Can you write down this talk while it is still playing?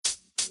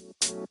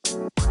Hello.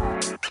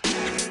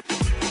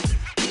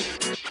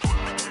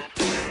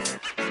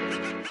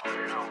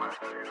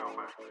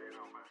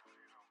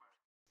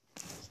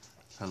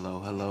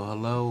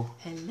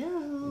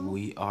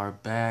 We are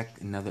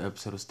back. Another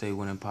episode of Stay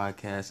Winning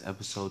Podcast,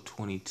 episode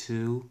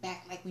 22.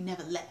 Back like we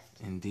never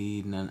left.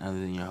 Indeed, none other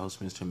than your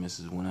host, Mr. and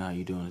Mrs. Winner. How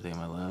you doing today,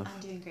 my love?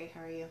 I'm doing great.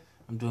 How are you?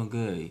 I'm doing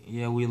good.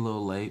 Yeah, we a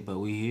little late, but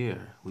we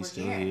here. We're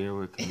still here.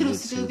 We're committed It'll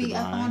still to be the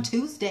up line. on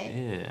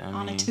Tuesday. Yeah,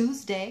 on a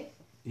Tuesday.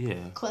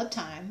 Yeah. Club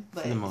time,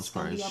 but for the most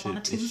part, it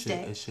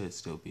it should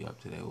still be up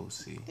today. We'll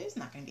see. There's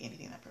not going to be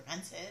anything that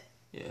prevents it.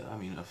 Yeah, I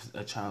mean, if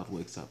a child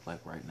wakes up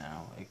like right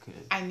now, it could.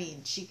 I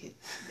mean, she could,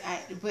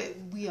 but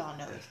we all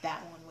know if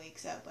that one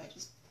wakes up, I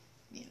just,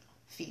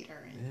 feed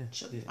her and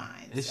she'll be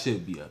fine. It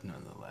should be up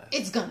nonetheless.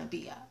 It's gonna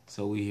be up.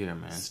 So we here,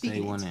 man.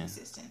 Speaking Stay winning.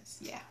 Existence,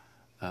 yeah.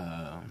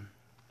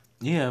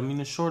 Yeah, I mean,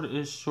 it's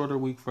shorter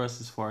week for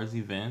us as far as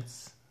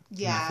events.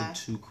 Yeah.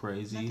 Nothing too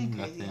crazy.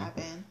 Nothing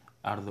happened.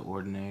 Out of the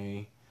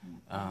ordinary.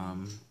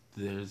 Mm-hmm.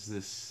 There's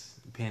this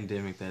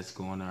pandemic that's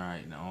going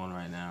on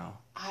right now.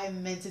 I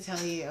meant to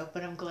tell you,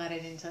 but I'm glad I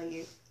didn't tell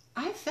you.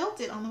 I felt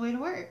it on the way to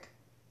work.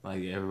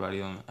 Like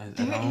everybody at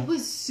home? It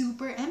was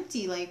super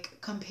empty,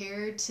 like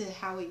compared to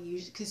how it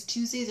usually. Because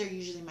Tuesdays are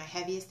usually my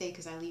heaviest day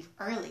because I leave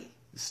early.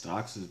 The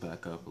stocks is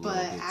back up a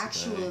little bit. But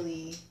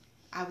actually,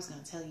 I was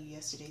going to tell you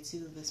yesterday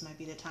too. This might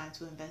be the time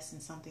to invest in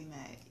something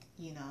that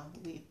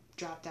we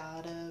dropped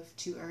out of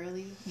too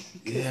early.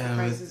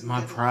 Yeah,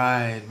 my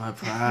pride.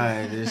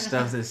 There's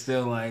stuff that's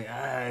still like,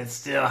 it's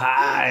still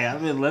high.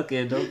 I've been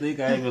looking. Don't think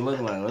I even look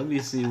like. Let me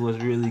see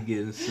what's really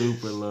getting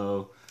super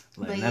low.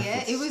 Like, but Netflix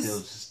yeah, it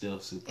was still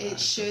super. It high,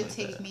 should like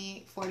take that.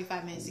 me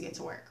 45 minutes to get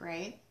to work,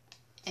 right?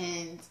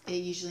 And it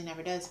usually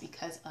never does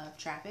because of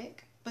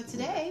traffic. But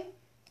today,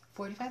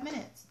 45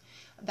 minutes.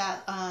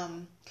 That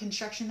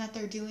construction that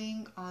they're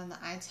doing on the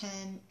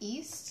I-10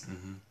 East,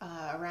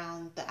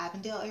 around the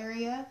Avondale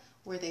area,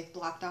 where they've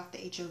blocked off the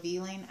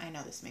HOV lane. I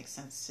know this makes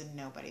sense to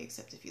nobody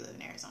except if you live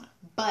in Arizona.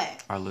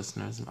 But our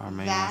listeners, our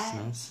main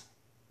listeners,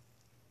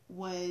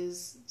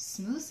 was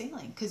smooth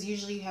sailing. Because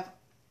usually you have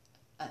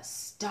a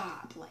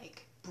stop,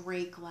 like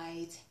brake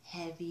lights,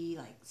 heavy,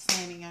 like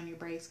slamming on your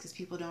brakes because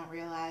people don't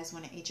realize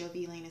when an HOV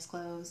lane is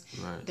closed.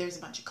 Right. There's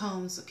a bunch of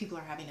cones, so people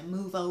are having to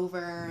move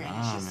over.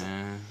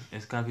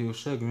 It's got people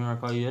shook. Remember I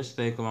called you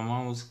yesterday because my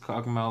mom was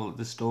talking about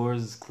the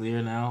stores is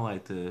clear now,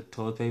 like the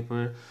toilet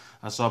paper.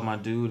 I saw my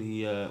dude.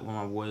 He one of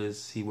my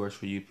boys. He works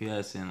for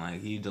UPS and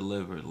like he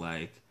delivered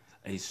like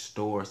a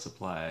store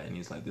supply, and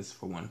he's like, this is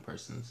for one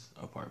person's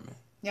apartment.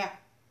 Yeah.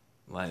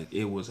 Like,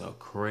 it was a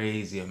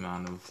crazy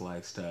amount of,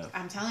 like, stuff.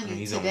 I'm telling you,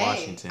 he's today, in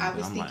Washington, I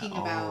was thinking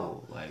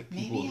about, like,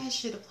 maybe I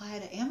should apply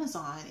to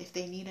Amazon if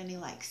they need any,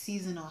 like,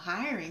 seasonal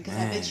hiring. Because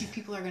I bet you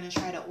people are going to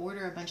try to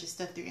order a bunch of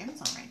stuff through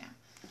Amazon right now.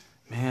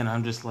 Man,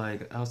 I'm just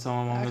like, I was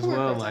telling my mom as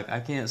well, like,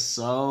 I can't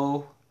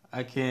sew.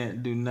 I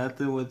can't do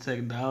nothing with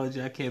technology.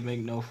 I can't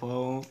make no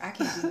phone. I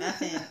can't do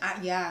nothing.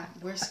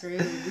 We're screwed.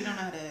 We don't know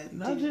how to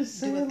I'm just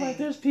saying, like,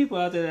 there's people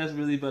out there that's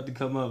really about to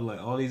come up, like,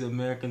 all these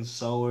American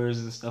sewers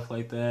and stuff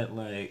like that,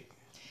 like...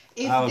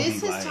 If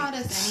this has taught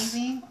us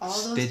anything, all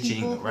those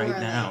people who right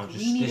are now, like,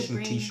 just we need stitching to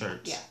bring,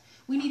 t-shirts. Yeah,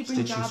 we need to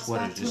bring jobs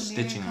sweaters, back to just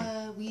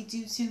America. We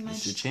do too much.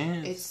 It's a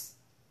chance. It's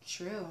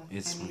true.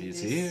 It's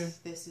here.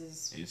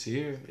 It's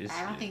here.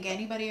 I don't think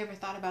anybody ever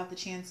thought about the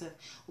chance of,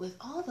 with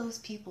all those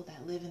people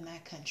that live in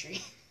that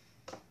country.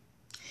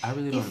 I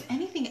really don't. If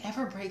anything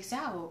ever breaks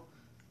out,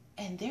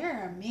 and they're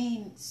our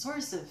main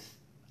source of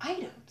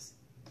items,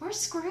 we're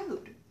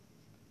screwed.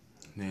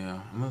 Yeah,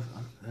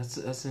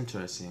 that's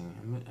interesting.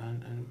 I'm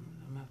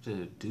gonna have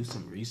to do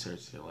some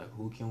research here. Like,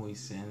 who can we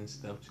send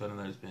stuff to? I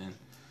know there's been,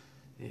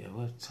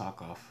 we'll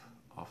talk off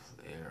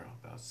the air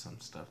about some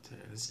stuff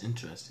there. It's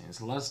interesting. There's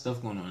a lot of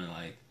stuff going on.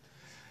 Like,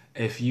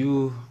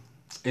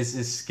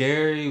 it's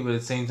scary, but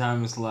at the same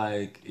time, it's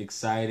like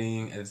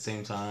exciting. At the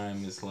same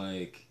time, it's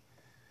like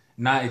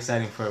not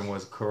exciting for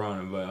what's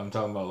Corona, but I'm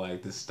talking about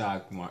like the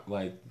stock market,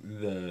 like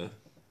the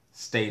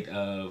state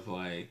of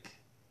like.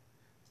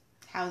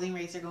 Housing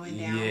rates are going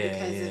down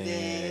because of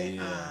it.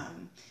 Yeah.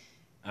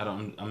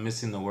 I'm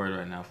missing the word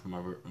right now from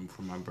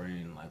my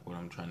brain. Like what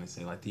I'm trying to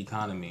say, like the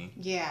economy.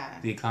 Yeah.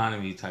 The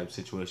economy type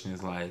situation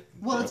is like.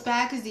 Well, it's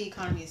bad because the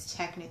economy is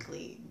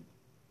technically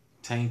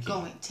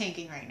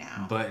tanking right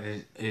now. But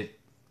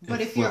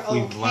if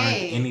we've learned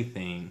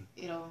anything,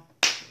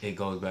 it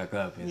goes back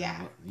up. And,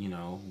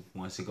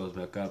 once it goes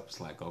back up, it's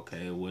like,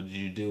 okay, what did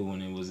you do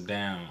when it was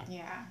down?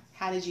 Yeah.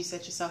 How did you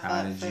set yourself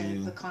up for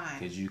the climb?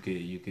 Because you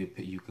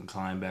can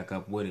climb back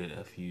up with it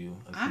if you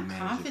I'm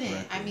manage confident. it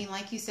correctly. I mean,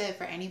 like you said,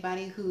 for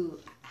anybody who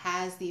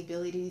has the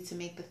ability to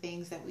make the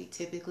things that we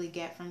typically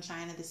get from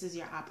China, this is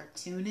your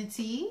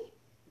opportunity.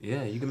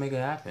 Yeah, you can make it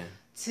happen.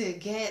 To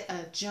get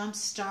a jump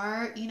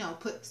start,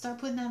 start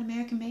putting that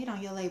American made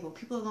on your label.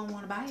 People are gonna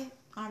want to buy it.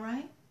 All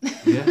right.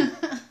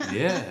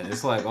 Yeah.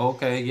 It's like,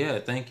 okay, yeah,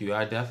 thank you.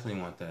 I definitely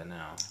want that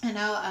now. I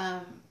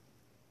know.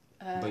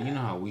 But you know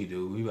how we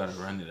do. We gotta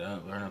run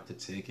up the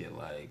ticket.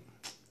 Like,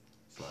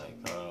 it's like,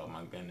 oh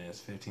my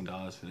goodness,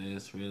 $15 for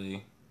this,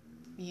 really?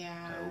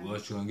 Yeah.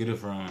 What you gonna get it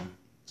from?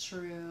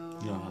 True.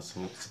 You know,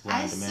 supply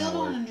I and demand still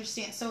don't work.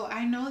 understand. So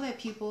I know that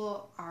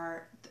people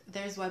are,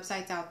 there's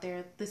websites out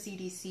there, the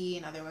CDC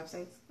and other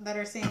websites that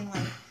are saying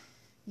like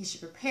you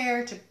should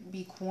prepare to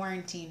be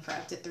quarantined for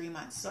up to 3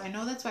 months. So I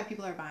know that's why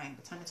people are buying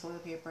a ton of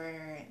toilet paper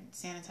and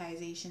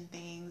sanitization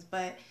things,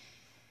 but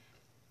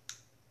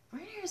we're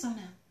in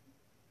Arizona.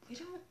 We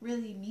don't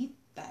really need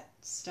that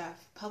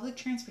stuff. Public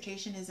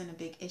transportation isn't a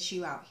big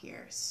issue out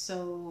here.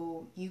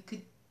 So you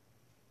could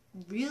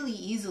really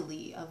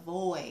easily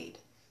avoid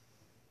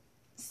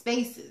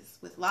spaces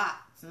with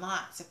lots and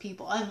lots of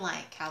people,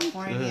 unlike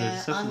California,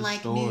 Except for the unlike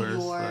stores,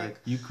 New York. like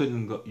you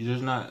couldn't go.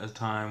 There's not a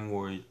time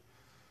where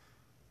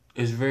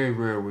it's very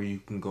rare where you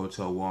can go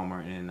to a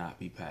Walmart and it not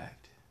be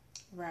packed.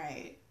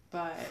 Right,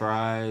 but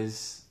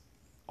Fries,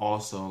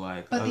 also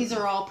like. but these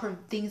are all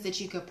things that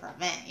you could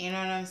prevent. You know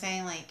what I'm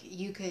saying? Like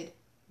you could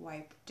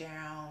wipe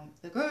down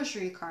the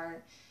grocery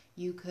cart.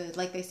 You could,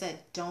 like they said,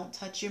 don't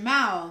touch your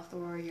mouth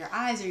or your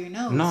eyes or your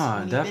nose.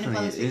 No,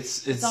 definitely,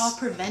 it's all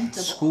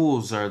preventable.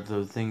 Schools are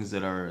the things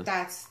that are.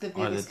 That's the biggest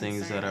are the things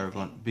concern, that are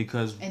going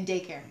because and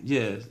daycare.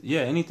 Yeah,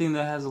 anything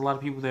that has a lot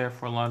of people there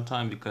for a lot of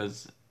time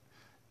because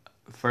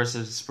first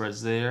it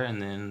spreads there and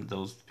then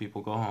those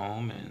people go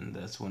home and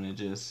that's when it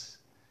just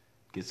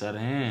gets out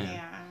of hand.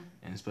 Yeah.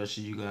 And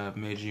especially you got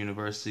major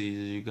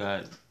universities.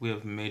 We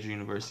have major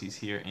universities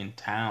here in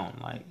town.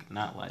 Like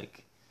not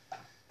like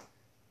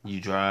you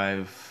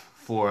drive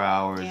 4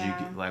 hours. Yeah.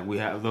 You get, like we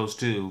have those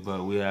too,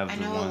 but we have I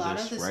the know ones a lot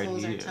that's of the right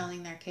schools here. are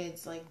telling their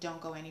kids like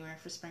don't go anywhere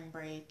for spring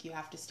break. You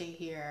have to stay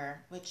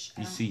here. Which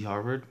you see,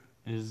 Harvard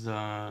is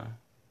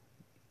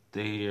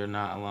they are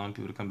not allowing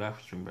people to come back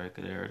for spring break.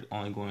 They're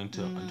only going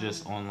to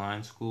just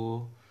online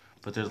school.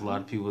 But there's a lot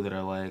of people that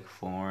are like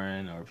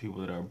foreign or people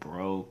that are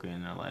broke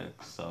and they're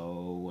like,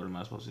 so what am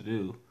I supposed to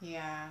do?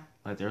 Yeah.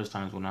 Like there was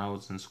times when I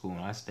was in school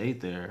and I stayed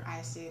there.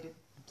 I stayed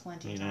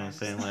plenty of times. You know what I'm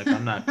saying? Like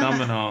I'm not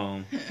coming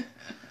home.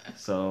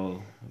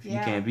 So if you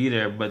can't be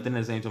there, but then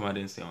at the same time I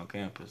didn't stay on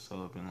campus,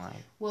 so I've been like.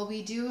 Well,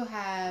 we do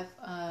have.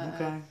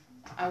 Okay.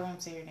 I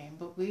won't say her name,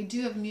 but we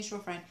do have a mutual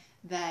friend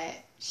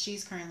that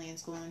she's currently in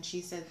school, and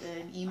she said that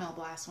an email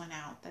blast went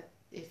out that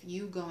if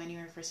you go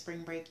anywhere for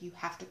spring break, you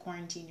have to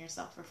quarantine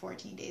yourself for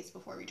 14 days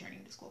before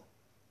returning to school.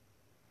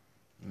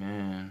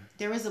 Man.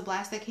 There was a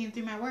blast that came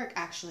through my work,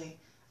 actually.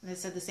 And they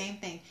said the same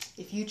thing.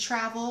 If you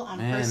travel on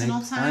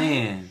personal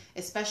time,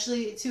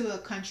 especially to a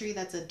country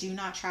that's a do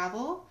not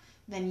travel,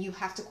 then you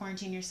have to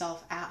quarantine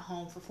yourself at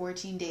home for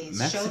 14 days.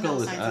 Mexico show no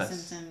is signs us. and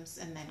symptoms,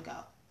 and then go.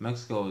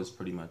 Mexico is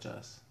pretty much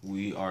us.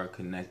 We are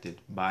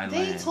connected by land.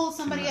 They told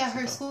somebody at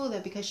her school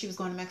that because she was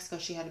going to Mexico,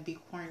 she had to be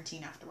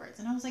quarantined afterwards.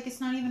 And I was like, it's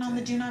not even on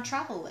the do not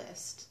travel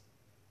list.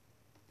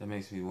 That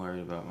makes me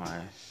worried about my...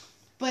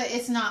 But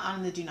it's not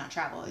on the do not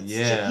travel. It's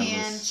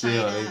Japan,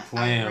 China, they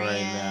playing Iran.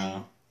 right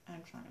now.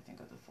 I'm trying to think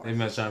of the fourth. They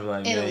must try to be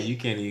like, Italy. man, you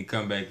can't even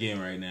come back in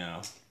right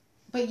now.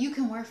 But you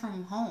can work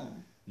from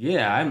home.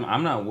 Yeah,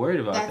 I'm not worried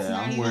about That's that.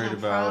 not I'm even worried a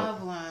about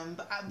problem.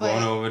 But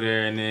going over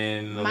there and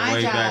then on the my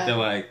way back, job- they're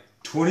like,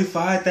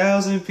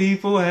 25,000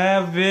 people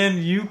have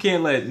been. You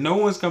can't let no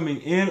one's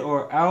coming in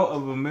or out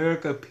of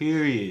America.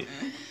 Period.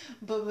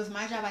 But with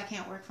my job, I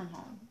can't work from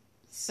home.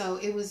 So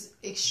it was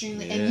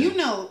extremely, Yeah. and you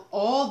know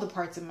all the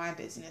parts of my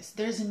business.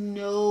 There's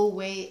no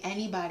way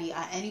anybody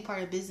at any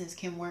part of business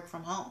can work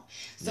from home.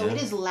 So Yeah.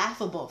 it is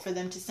laughable for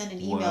them to send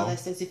an email Well- that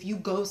says if you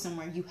go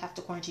somewhere, you have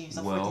to quarantine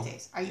yourself 40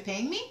 days. Are you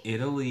paying me?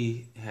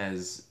 Italy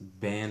has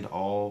banned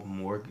all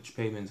mortgage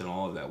payments and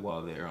all of that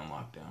while they're on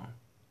lockdown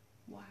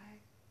Why?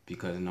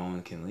 because no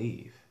one can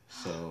leave.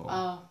 So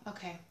Oh,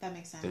 okay, that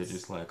makes sense. they're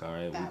just like, all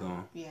right, we're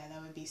going. Yeah,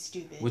 that would be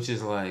stupid. Which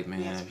is like,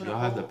 man, have to if put a y'all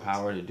have the hold.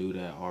 power to do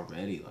that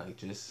already, like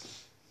just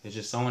it's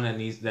just someone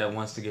that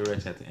wants to get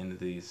rich at the end of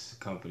these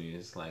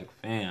companies. Like,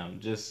 fam,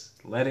 just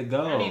let it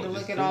go. I need to Just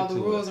look at get all the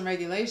into rules it. and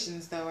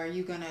regulations, though. Are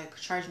you gonna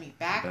charge me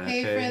back Back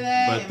pay pay. for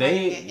that? But Am I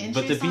they, gonna get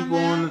but the interest people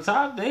on the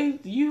top,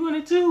 you in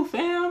it too,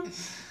 fam.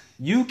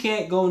 You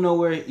can't go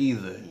nowhere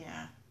either.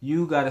 Yeah.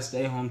 You gotta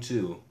stay home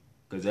too,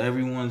 cause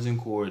everyone's in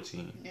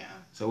quarantine. Yeah.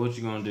 So what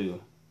you gonna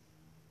do?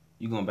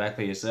 You gonna back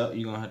pay yourself?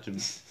 You gonna have to.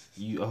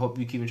 I hope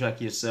you keeping track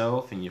of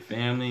yourself and your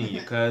family and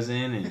your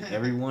cousin and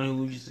everyone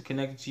who's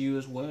connected to you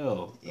as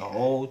well. Yeah. The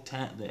whole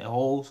the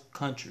whole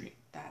country.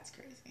 That's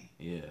crazy.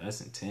 Yeah,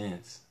 that's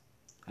intense.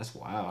 That's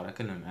wild. I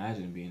couldn't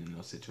imagine being in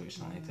no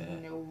situation like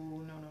that.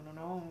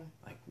 No.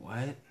 Like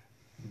what?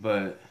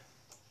 But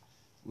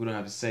we don't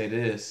have to say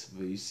this.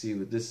 But you see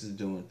what this is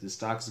doing. The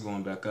stocks is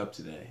going back up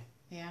today.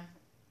 Yeah.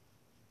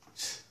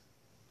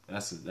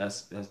 That's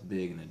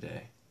big in a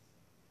day.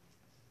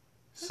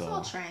 It's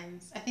all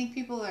trends. I think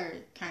people are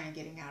kind of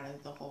getting out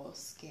of the whole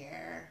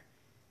scare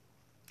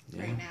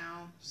right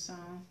now. So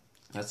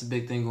that's a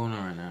big thing going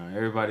on right now.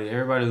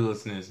 Everybody who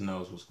listens to this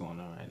knows what's going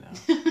on right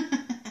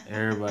now.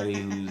 Everybody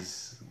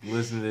who's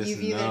listening to this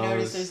you've either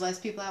noticed there's less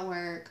people at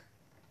work.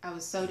 I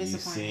was so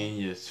disappointed. You've seen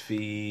your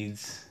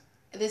feeds.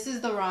 This is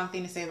the wrong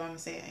thing to say, but I'm gonna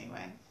say it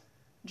anyway.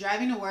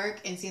 Driving to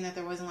work and seeing that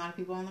there wasn't a lot of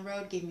people on the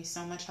road gave me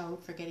so much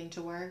hope for getting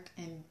to work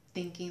and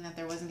thinking that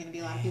there wasn't going to be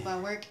a lot of people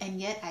at work, and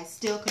yet I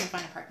still couldn't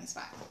find a parking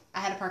spot. I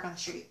had to park on the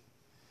street.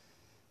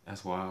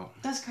 That's wild.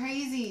 That's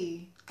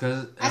crazy.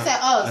 Cause I said,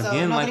 so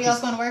again, nobody like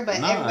else going to work, but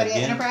everybody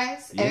again, at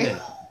Enterprise? Yeah.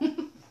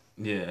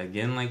 Yeah,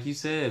 again, like you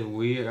said,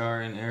 we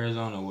are in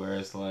Arizona where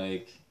it's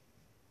like,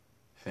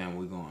 fam,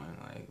 we going,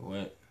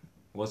 like,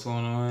 what's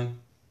going on?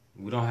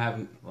 We don't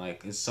have,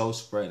 like, it's so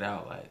spread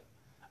out, like,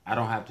 I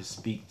don't have to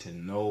speak to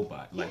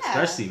nobody. Like,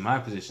 especially in my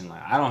position,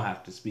 like, I don't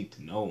have to speak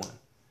to no one,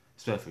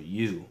 except for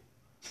you.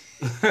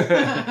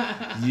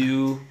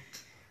 You.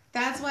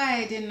 That's why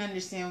I didn't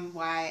understand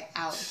why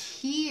out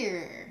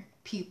here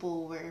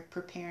people were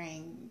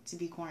preparing to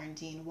be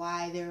quarantined,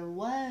 why there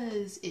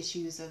was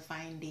issues of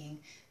finding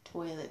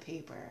toilet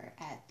paper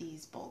at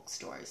these bulk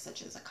stores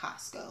such as a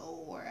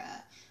Costco or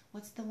a,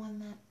 what's the one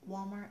that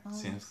Walmart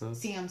owns? Sam's Club.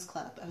 Sam's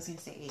Club. I was going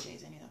to say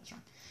AJ's. I knew that was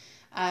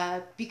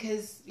wrong.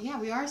 Because, yeah,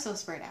 we are so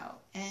spread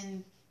out.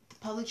 And the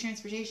public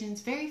transportation,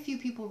 very few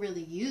people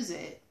really use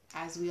it,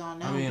 as we all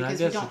know, I mean,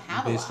 because I guess we don't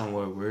have a lot. based on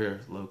where we're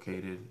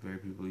located, very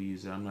people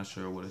use it. I'm not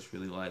sure what it's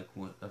really like.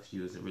 What if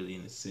you is it really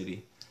in the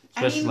city?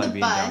 Especially I mean, like the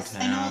being bus.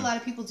 downtown. I know a lot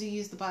of people do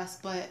use the bus,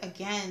 but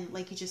again,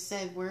 like you just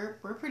said, we're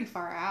pretty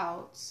far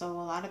out. So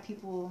a lot of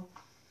people,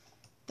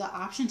 the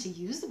option to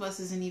use the bus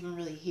isn't even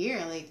really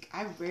here. Like,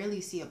 I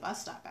rarely see a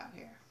bus stop out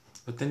here.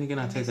 But then again,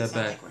 I take that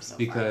back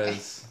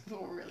because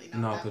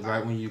because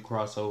right when you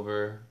cross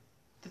over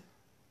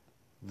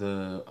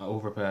the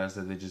overpass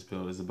that they just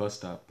built is a bus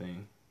stop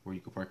thing where you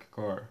can park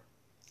your car.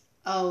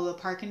 Oh, a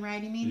park and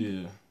ride, you mean?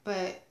 Yeah.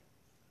 But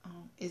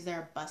is there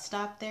a bus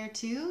stop there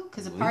too?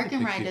 Because a park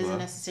and ride doesn't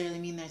necessarily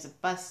mean there's a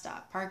bus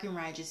stop. Park and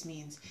ride just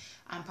means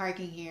I'm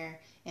parking here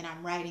and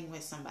I'm riding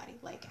with somebody.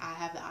 Like, I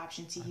have the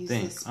option to use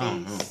this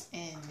space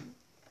and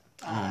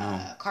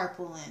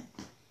carpooling.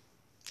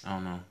 I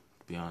don't know,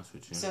 to be honest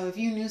with you. So if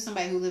you knew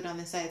somebody who lived on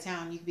this side of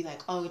town, you could be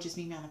like, oh, just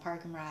meet me on the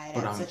park and ride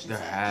at such and there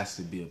such. has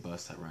to be a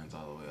bus that runs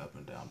all the way up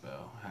and down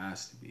Bell.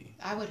 Has to be.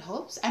 I would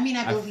hope so. I mean,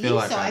 I believe feel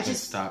like so. I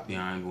just stopped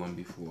behind one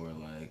before,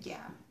 like... Yeah.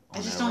 I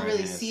just don't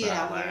really see it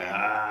out here.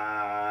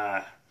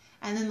 Ah.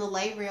 And then the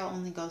light rail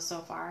only goes so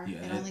far. Yeah,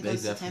 it only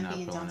goes to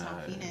Tempe and downtown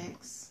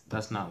Phoenix.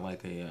 That's not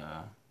like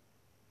a...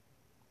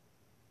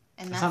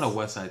 and that's not a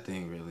West Side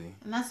thing, really.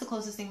 And that's the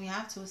closest thing we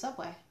have to a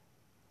subway.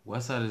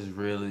 West Side is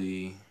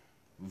really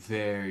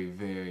very,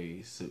 very...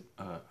 it's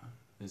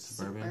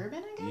suburban?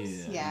 Suburban, I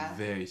guess? Yeah.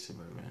 Very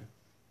suburban.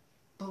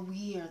 But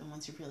we are the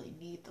ones who really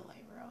need the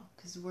light rail.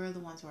 Because we're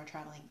the ones who are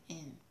traveling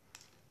in.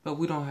 But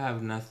we don't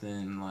have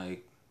nothing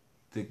like...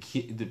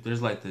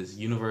 there's like this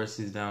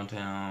universities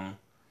downtown,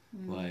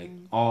 like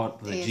all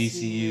the ASU,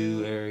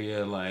 GCU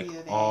area, like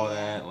all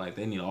that. Like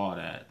they need all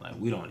that. Like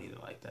we don't need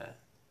it like that.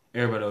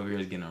 Everybody over here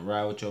is getting a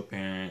ride with your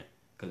parent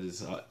because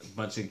it's a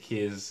bunch of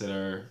kids that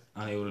are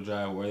unable to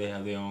drive where they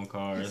have their own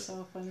cars. It's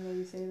so funny that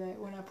you say that.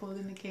 When I pulled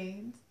into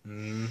Cane's,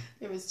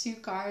 there was 2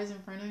 cars in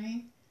front of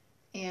me,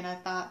 and I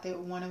thought that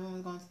one of them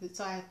was going to the...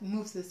 So I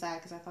moved to the side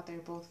because I thought they were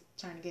both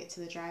trying to get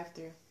to the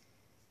drive-thru.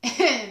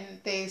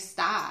 And they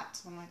stopped.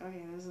 I'm like,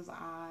 okay, this is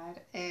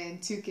odd.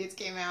 And 2 kids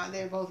came out.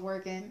 They were both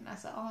working. I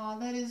said, oh,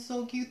 that is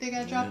so cute. They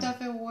got dropped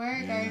off at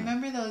work. I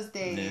remember those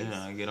days.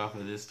 Yeah, I get off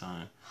at this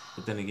time.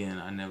 But then again,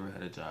 I never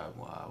had a job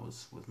while I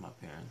was with my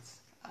parents.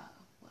 Oh,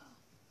 well,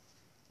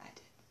 I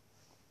did.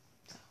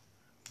 So.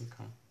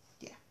 Okay.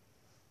 Yeah.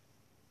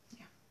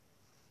 Yeah.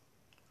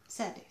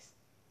 Sad days.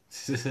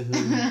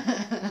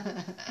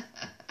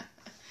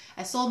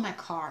 I sold my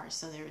car,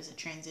 so there was a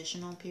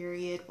transitional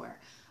period where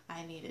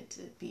I needed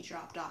to be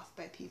dropped off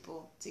by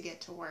people to get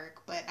to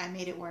work, but I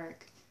made it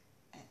work.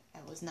 I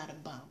was not a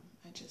bum.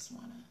 I just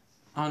want to...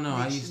 Oh, no,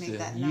 I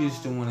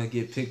used to want to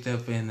get picked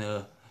up in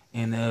a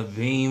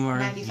Beamer,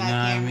 95 you know Camry. what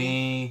I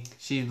mean?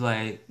 She'd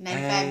like,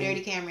 95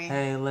 dirty Camry.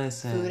 Hey,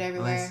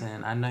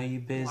 listen, I know you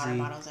busy. Water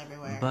bottles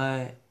everywhere.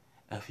 But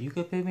if you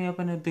could pick me up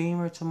in a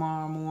Beamer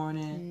tomorrow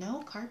morning. No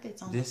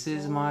carpets on This the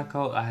is floor. my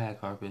code. I had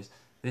carpets.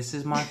 This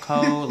is my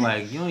code.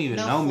 Like, you don't even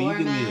know me. You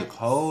give me the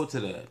code to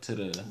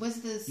the.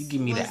 Was this? You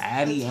give me the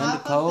Addy and the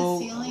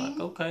code. I'm like,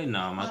 okay,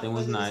 no, my thing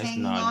was nice.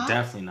 No, off?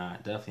 definitely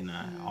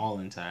not. All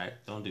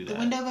intact. Don't do that. The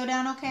window go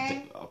down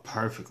okay?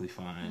 Perfectly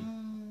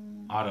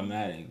fine.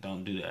 Automatic.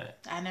 Don't do that.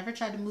 I never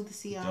tried to move the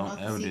seat. Don't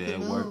ever do that.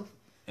 Work.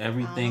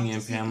 Everything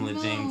in Pamela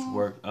James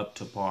worked up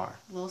to par.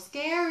 A little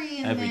scary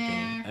in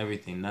there.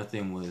 Everything.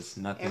 Nothing was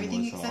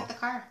Everything except off. the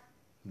car.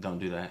 Don't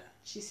do that.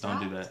 She stopped.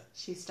 Don't do that.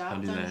 She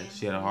stopped. Don't do that.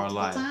 She had a hard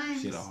life.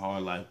 She had a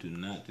hard life. Do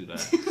not do that.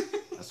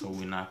 That's what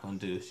we're not gonna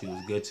do. She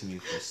was good to me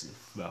for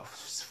about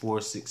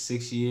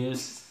 6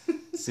 years.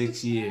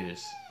 6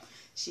 years.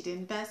 She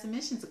didn't pass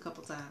admissions a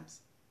couple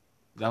times.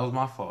 That was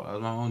my fault. That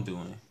was my own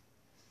doing.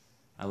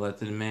 I let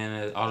the man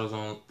at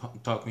AutoZone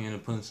talk me into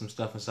putting some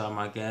stuff inside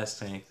my gas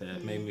tank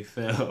that made me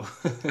fail.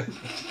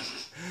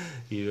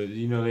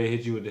 You know they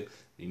hit you with the...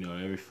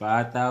 every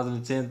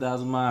 5,000 to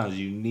 10,000 miles,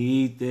 you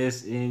need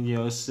this in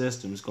your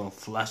system. It's going to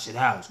flush it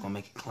out. It's going to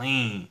make it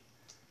clean.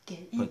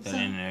 Put that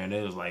in there, and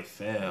it was like,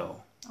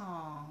 fail.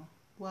 Oh,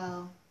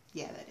 well,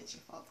 yeah, that is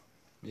your fault.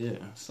 Yeah,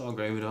 it's all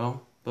gravy,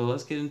 though. But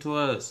let's get into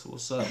us.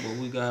 What's up? What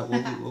we got?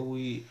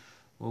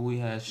 What we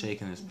had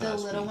shaking this past week?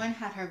 The little one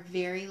had her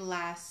very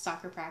last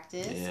soccer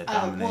practice. Yeah,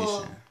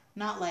 domination.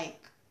 Not like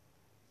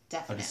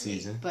definitely. Of the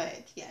season.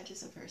 But yeah,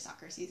 just of her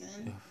soccer season.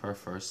 Yeah, her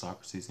first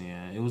soccer season,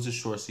 yeah. It was a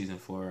short season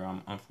for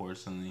her,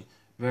 unfortunately.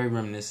 Very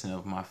reminiscent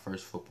of my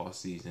first football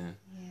season.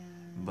 Yeah.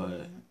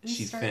 But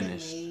she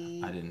finished.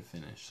 Late. I didn't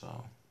finish,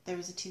 so. There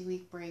was a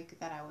 2-week break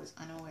that I was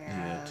unaware of.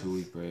 Yeah,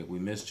 2-week break. We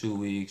missed 2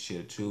 weeks. She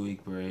had a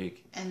 2-week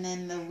break. And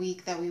then the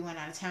week that we went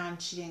out of town,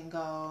 she didn't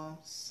go,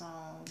 so.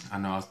 I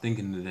know, I was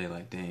thinking today,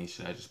 like, dang,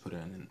 should I just put her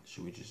in,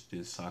 should we just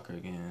do soccer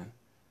again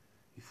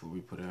before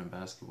we put her in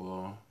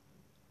basketball?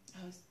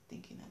 I was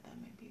thinking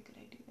that might be a good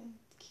idea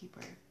to keep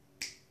her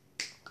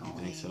going.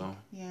 You think so?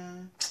 Yeah.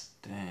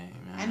 Dang,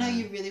 man. I know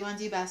you really want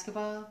to do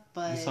basketball,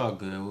 but it's all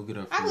good. We'll get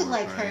her. I would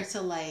like her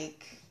to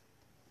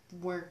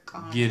work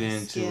on get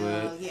into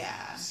skill. it.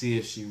 Yeah. See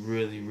if she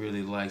really,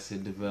 really likes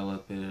it,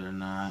 develop it or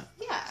not.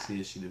 Yeah. See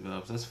if she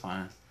develops. That's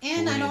fine.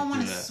 And I don't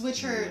want to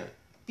switch her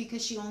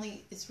because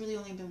it's really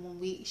only been 1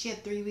 week. She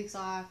had 3 weeks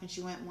off and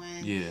she went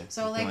one. Yeah.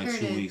 So I like her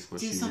 2 to weeks where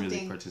do she something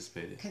really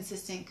participated.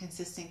 consistent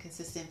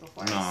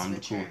before no, I I'm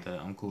switch cool her. with that.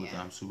 I'm cool with that.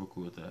 I'm super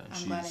cool with that.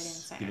 I'm glad I didn't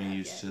sign getting her up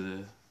used yet.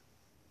 to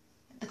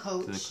the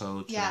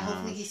coach. Yeah,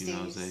 hopefully he she stays.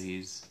 knows that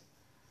he's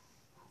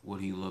what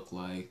he looked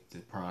like, the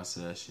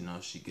process. You know,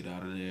 she get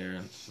out of there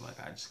and she's like,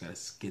 I just gotta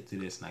get through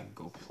this and I can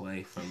go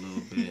play for a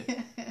little bit.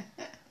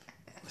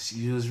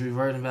 She was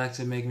reverting back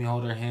to make me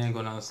hold her hand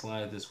going down the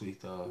slide this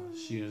week, though.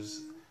 She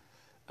was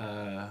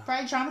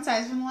probably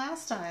traumatized from the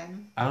last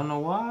time. I don't know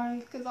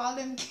why. Because all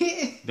them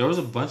kids. There was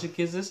a bunch of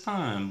kids this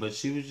time, but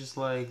she was just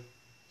like,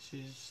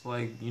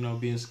 you know,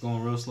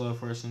 going real slow at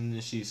first, and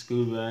then she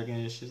scooted back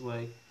and she's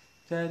like,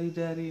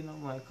 Daddy, and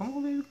I'm like, come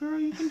on, baby girl,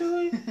 you can do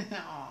it.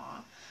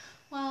 Aww.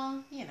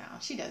 Well, you know,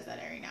 she does that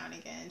every now and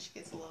again. She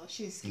gets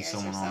she scares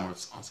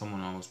herself.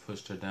 Someone almost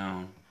pushed her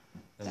down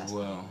as That's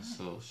well. fine.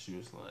 So she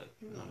was like,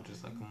 I'm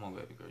just like, come on,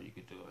 baby girl, you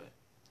can do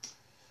it.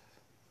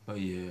 But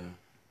yeah.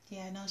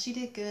 Yeah, no, she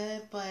did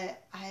good,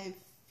 but I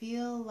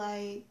feel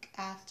like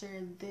after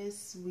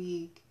this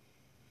week,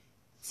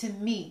 to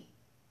me,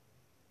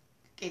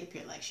 it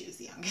appeared like she was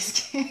the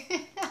youngest kid.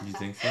 You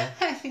think so?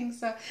 I think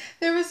so.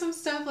 There was some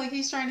stuff like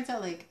he's trying to tell,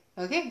 like,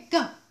 okay,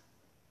 go.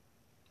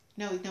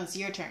 No, it's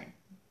your turn.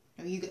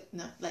 No, you go.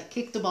 No, like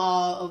kick the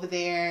ball over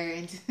there.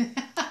 And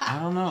I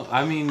don't know.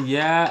 I mean,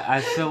 yeah,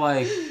 I feel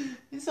like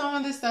some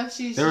of the stuff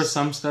there was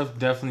some stuff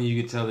definitely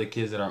you could tell the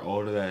kids that are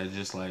older that it's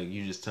just like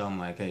you just tell them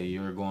like, hey,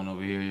 you're going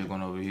over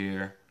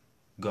here,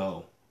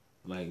 go,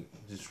 like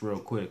just real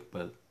quick,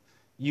 but.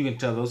 You can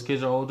tell those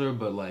kids are older,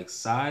 but like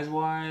size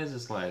wise,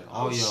 it's like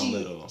y'all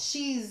little.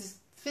 She's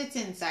fits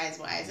in size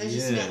wise. I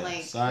just meant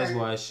like size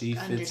wise, she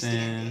fits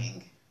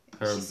in.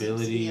 Her she ability,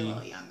 seems to be a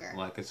little younger.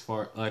 Like as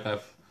far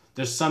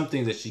there's some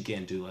things that she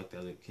can't do like the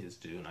other kids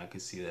do, and I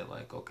could see that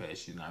like okay,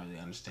 she's not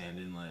really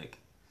understanding like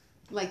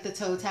the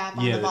toe tap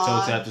on the the ball.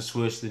 toe tap, the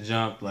switch, the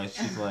jump. Like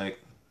she's like,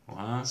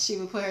 huh? She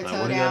would put her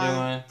toe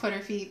down, put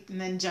her feet,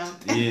 and then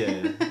jump.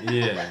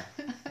 Yeah.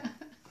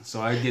 So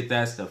I get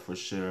that stuff for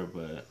sure,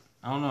 but.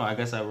 I don't know. I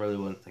guess I really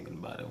wasn't thinking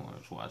about it when I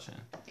was watching.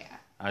 Yeah.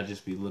 I'd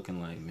just be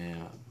looking like,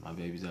 man, my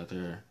baby's out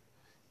there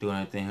doing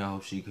everything. I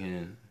hope she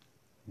can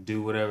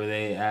do whatever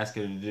they ask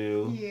her to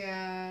do.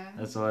 Yeah.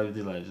 That's all I would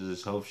do. Like,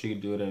 just hope she can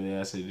do whatever they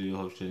ask her to do.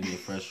 Hope she didn't get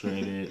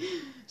frustrated.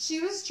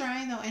 She was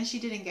trying, though, and she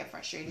didn't get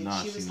frustrated. No,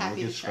 she was never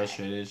happy gets to try.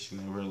 frustrated. She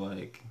never,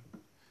 like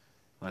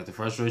the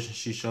frustration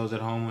she shows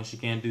at home when she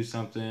can't do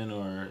something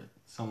or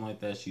something like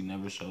that, she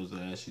never shows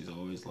that. She's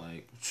always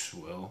like,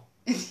 well...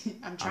 I'm trying.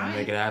 I'm gonna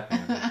make it happen.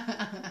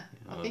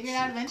 I'll figure it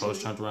out eventually.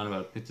 Coach turned around about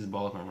to pick this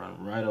ball up and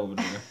run right over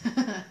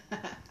there.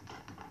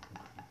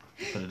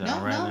 Put it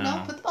down now.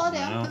 No, put the ball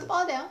down. Put the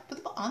ball down. Put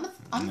the ball on the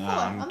floor.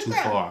 I'm too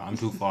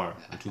far.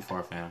 I'm too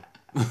far, fam.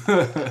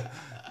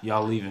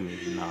 Y'all leaving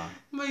me? Nah.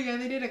 But yeah,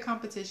 they did a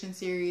competition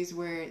series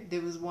where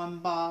there was one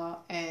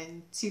ball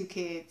and two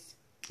kids.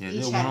 Yeah, they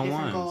did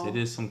one-on-ones. They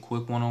did some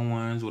quick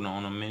one-on-ones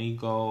on a mini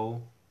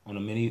goal. On a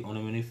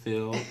mini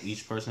field,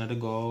 each person had a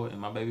goal, and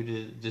my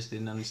baby just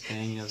didn't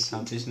understand, the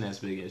competition as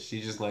big as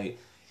she's just like,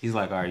 he's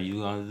like, all right,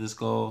 you on this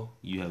goal,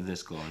 you have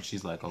this goal, and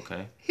she's like,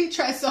 okay. He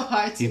tries so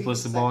hard to. He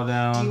puts the ball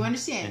down. Do you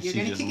understand? You're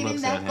gonna kick it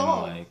in that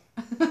goal.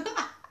 Like,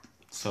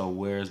 so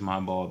where's my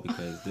ball?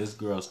 Because this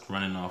girl's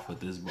running off with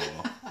this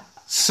ball.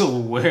 So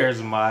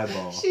where's my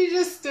ball? She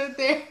just stood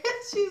there.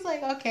 She's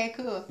like, okay,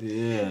 cool.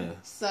 Yeah.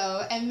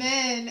 So and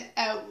then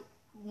at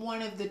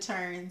one of the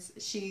turns,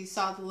 she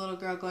saw the little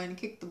girl going to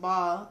kick the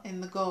ball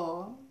in the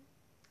goal,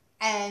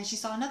 and she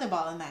saw another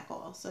ball in that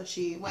goal. So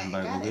she went and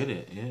got get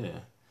it. Yeah,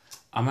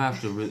 I'm gonna have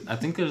to. I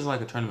think there's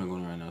like a tournament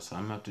going right now, so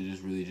I'm gonna have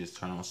to just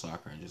turn on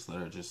soccer and just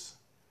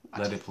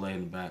let it play in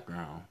the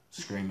background,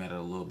 scream at it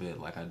a little bit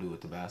like I do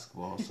with the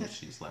basketball. So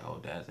she's like, "Oh,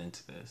 Dad's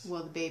into this."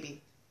 Well, the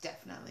baby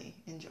definitely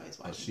enjoys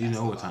watching. She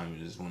know what time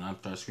it is. When I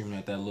start screaming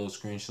at that little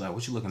screen, she's like,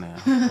 "What you looking at?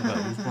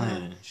 Who's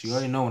playing?" She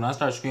already know when I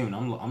start screaming,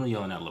 I'm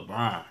yelling at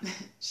LeBron.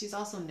 She's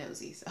also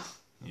nosy, so.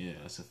 Yeah,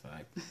 that's a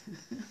fact.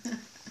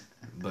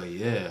 But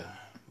yeah,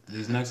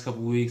 these next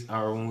couple weeks,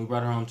 or when we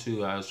brought her home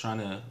too,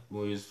 when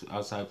we was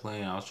outside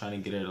playing, I was trying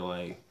to get her to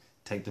like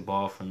take the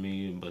ball from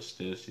me, but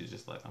still she's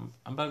just like, I'm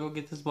about to go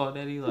get this ball,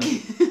 Daddy. Like,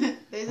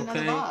 There's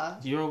another ball.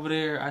 You're over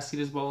there. I see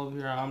this ball over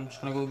here. I'm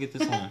trying to go get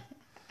this one.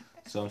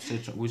 So I'm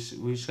still we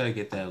just gotta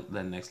get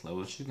that next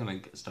level. She's gonna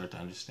start to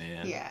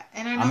understand. Yeah,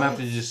 and I know I'm gonna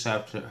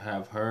have to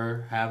have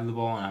her have the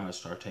ball, and I'm gonna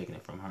start taking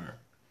it from her.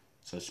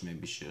 So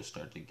maybe she'll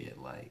start to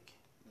get like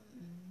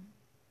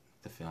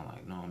the feeling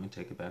like, no, I'm gonna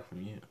take it back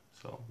from you.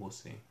 So we'll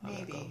see how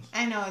that goes.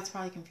 I know it's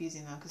probably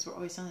confusing though because we're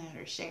always telling her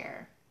to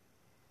share.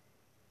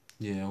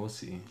 Yeah, we'll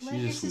see. Let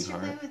your sister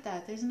play with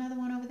that. There's another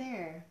one over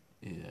there.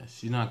 Yeah,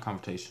 she's not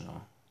confrontational.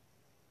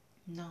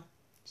 No,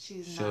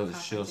 she's not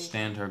confrontational. She'll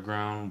stand her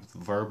ground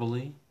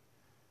verbally,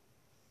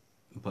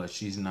 but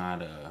she's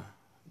not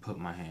put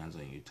my hands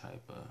on you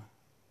type of.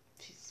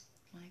 She's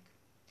like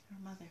her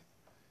mother.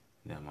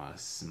 Yeah,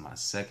 my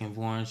second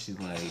born, she's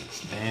like,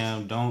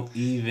 damn, don't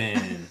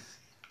even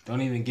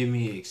give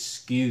me an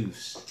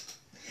excuse.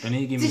 Don't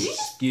even give me an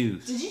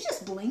excuse. Did you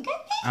just blink at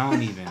me? I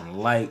don't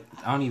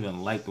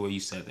even like the way you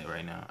said that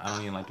right now. I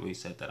don't even like the way you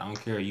said that. I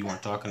don't care. You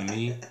weren't talking to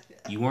me.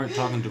 You weren't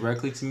talking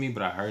directly to me,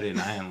 but I heard it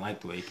and I didn't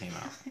like the way it came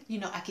out. You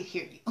know, I could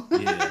hear you.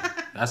 Yeah,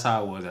 that's how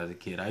I was as a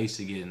kid. I used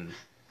to get in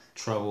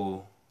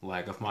trouble.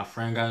 Like if my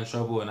friend got in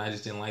trouble and I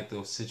just didn't like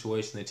the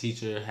situation the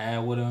teacher had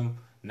with him.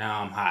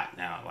 Now I'm hot.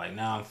 Now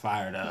I'm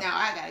fired up. Now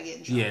I gotta get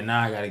in trouble. Yeah,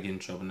 now I gotta get in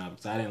trouble now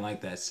because I didn't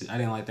like that. I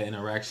didn't like that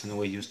interaction the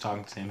way you was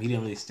talking to him. He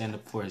didn't really stand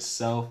up for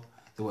himself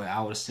the way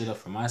I would have stood up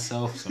for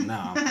myself. So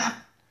now I'm hot.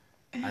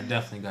 I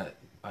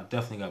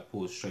definitely got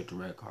pulled straight to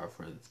red card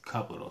for a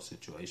couple of those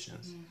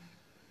situations. Mm.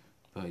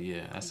 But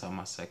yeah, that's how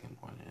my second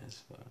one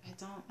is. But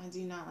I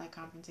do not like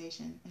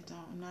confrontation.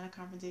 I'm not a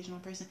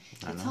confrontational person.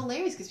 It's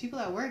hilarious because people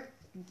at work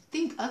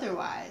think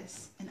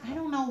otherwise, and I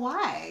don't know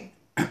why.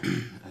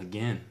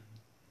 Again,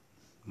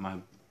 my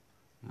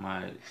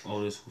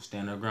oldest will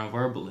stand her ground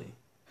verbally.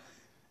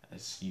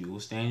 You will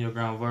stand your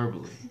ground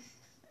verbally.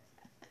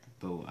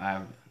 But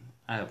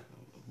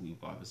we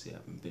obviously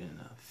haven't been in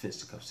a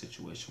fisticuff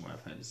situation where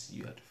I've had to see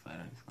you have to fight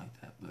or anything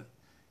like that. But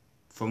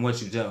from what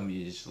you tell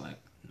me, it's just like,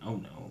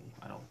 no,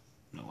 I don't.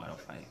 No, I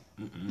don't fight.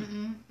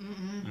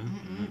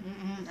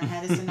 I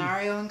had a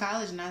scenario in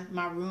college, and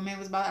my roommate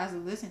was about. I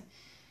said, "Listen,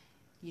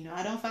 you know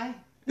I don't fight.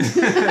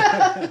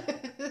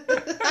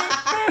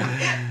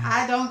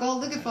 I don't go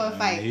looking for a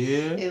fight.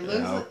 It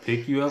looks I'll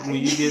pick you up when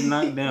you get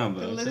knocked down.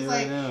 But it looks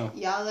like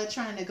y'all are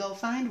trying to go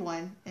find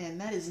one,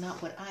 and that is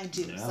not what I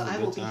do. So I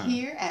will be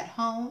here at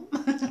home.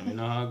 Let me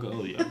know how it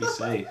goes. Y'all be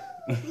safe.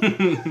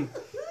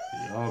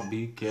 Y'all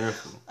be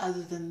careful.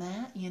 Other than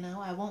that,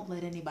 I won't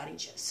let anybody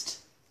just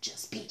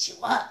beat you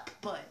up,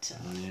 but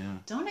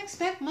don't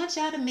expect much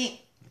out of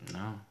me.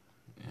 No,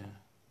 yeah.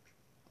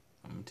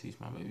 I'm gonna teach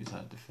my babies how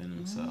to defend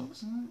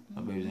themselves.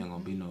 My babies ain't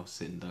gonna be no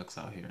sitting ducks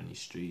out here in these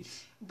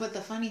streets. But the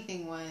funny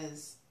thing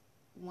was,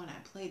 when I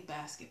played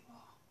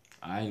basketball,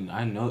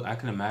 I know I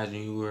can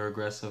imagine you were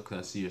aggressive because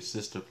I see your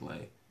sister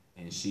play,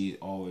 and she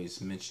always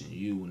mentioned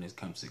you when it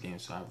comes to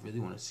games. So I really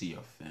want to see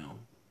your film.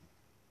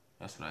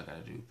 That's what I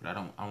gotta do. But I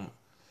don't.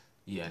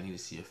 Yeah, I need to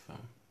see your film.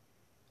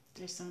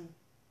 There's some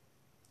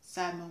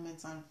sad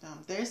moments on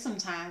film. There's some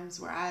times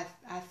where I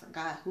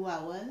forgot who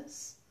I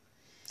was.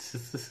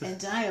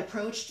 And I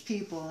approached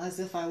people as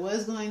if I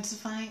was going to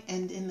fight,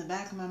 and in the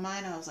back of my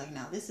mind I was like,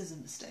 no, this is a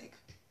mistake.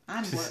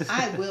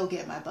 I will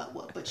get my butt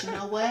whooped, but you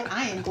know what?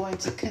 I am going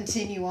to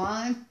continue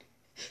on,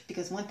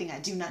 because one thing I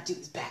do not do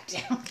is back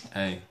down.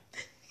 Hey.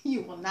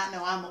 You will not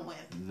know I'm a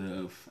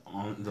win.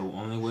 The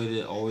only way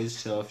to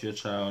always tell if your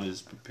child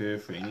is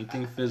prepared for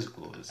anything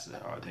physical is,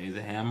 are they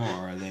the hammer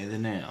or are they the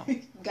nail?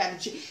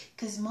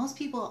 Because most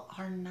people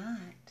are not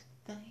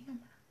the hammer.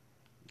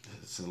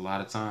 It's a lot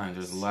of times.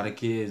 There's a lot of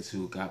kids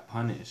who got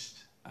punished.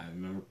 I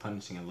remember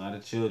punishing a lot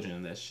of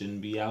children that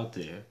shouldn't be out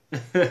there.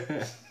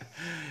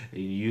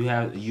 You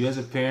as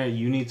a parent,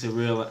 you need to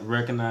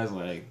recognize,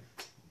 like,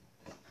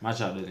 my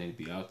child doesn't need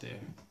to be out there.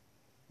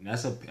 And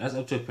that's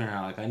up to a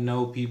parent. Like, I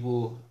know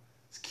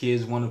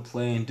kids want to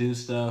play and do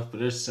stuff, but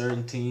there's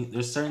certain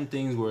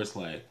things where it's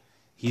like,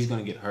 he's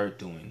gonna get hurt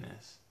doing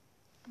this.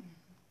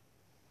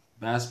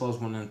 Basketball's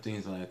one of them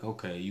things like,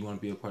 okay, you want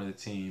to be a part of the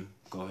team,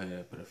 go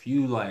ahead. But if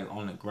you like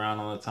on the ground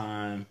all the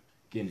time,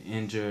 getting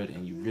injured,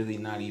 and you really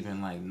not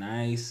even like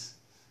nice,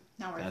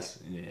 not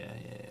worth it.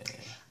 Yeah.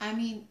 I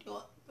mean,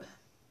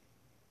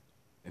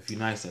 if you're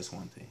nice, that's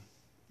one thing.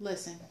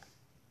 Listen,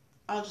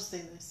 I'll just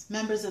say this: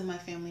 members of my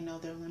family know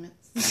their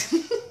limits.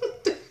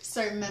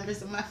 Certain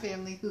members of my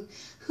family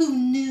who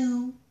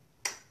knew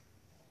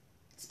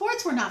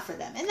sports were not for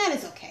them, and that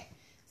is okay.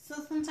 So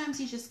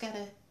sometimes you just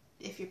gotta.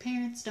 If your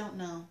parents don't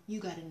know,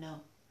 you gotta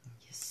know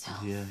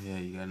yourself. Yeah,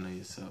 you gotta know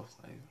yourself.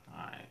 Like,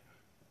 alright.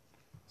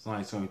 It's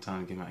only so many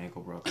times to get my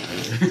ankle broken.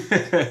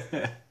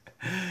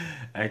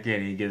 I can't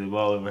even get the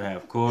ball over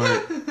half court.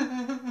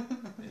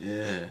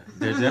 Yeah.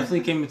 There definitely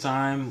came a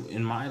time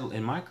in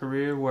my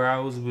career where I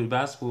was with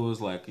basketball. It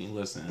was like,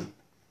 listen,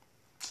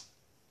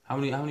 how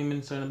many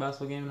minutes are in a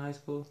basketball game in high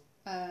school?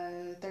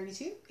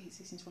 32? 8,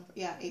 16, 24.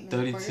 Yeah, 8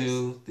 minutes.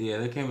 32. Quarters. Yeah,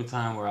 there came a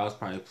time where I was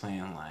probably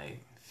playing like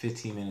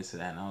 15 minutes of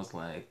that, and I was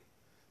like,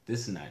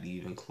 this is not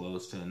even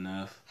close to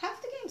enough.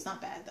 Half the game's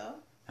not bad, though.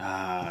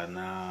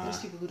 Nah. There's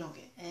people who don't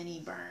get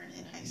any burn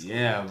in high school.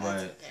 Yeah, That's but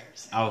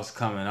embarrassing. I was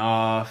coming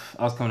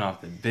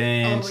off the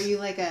bench. Oh, were you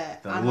like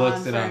the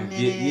looks that I'm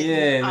getting?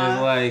 Yeah, and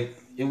it's like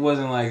it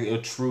wasn't like a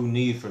true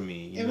need for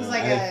me. It was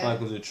like I didn't feel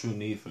like it was a true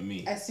need for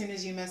me. As soon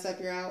as you mess up,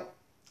 you're out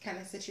kind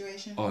of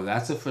situation. Oh,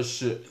 that's a for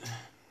sure.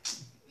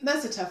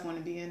 That's a tough one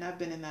to be in. I've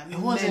been in that It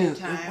many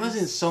times. It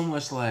wasn't so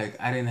much like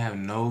I didn't have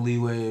no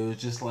leeway. It was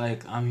just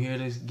like I'm here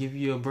to give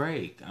you a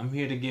break. I'm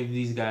here to give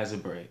these guys a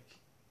break.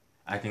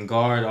 I can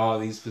guard all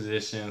these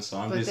positions, so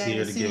I'm just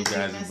here to give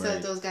guys a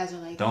break. Those guys are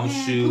like, don't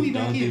shoot,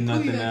 don't do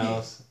nothing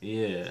else.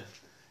 Yeah,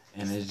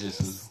 and it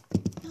just was.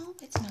 No,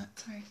 it's not.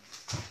 Sorry.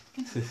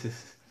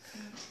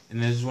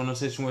 And it's one of those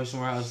situations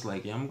where I was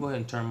like, yeah, I'm gonna go ahead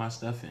and turn my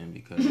stuff in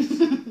because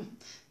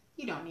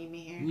you don't need me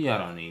here. Y'all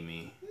don't need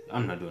me.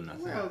 I'm not doing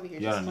nothing. We're over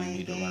here Y'all just don't need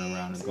me to games. run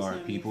around and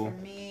guard people. For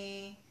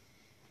me,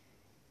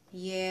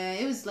 yeah,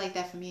 it was like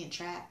that for me in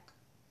track.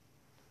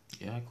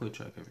 Yeah, I quit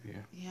track every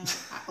year. Yeah.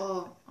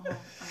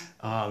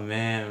 Oh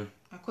man.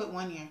 I quit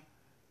 1 year.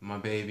 My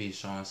baby's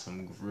showing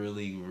some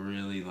really,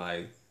 really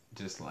like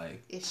just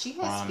like if she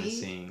has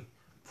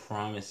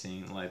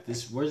promising. Like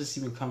this, where does this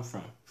even come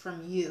from?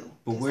 From you.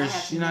 But where's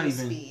she not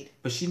even? Speed.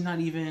 But she's not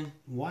even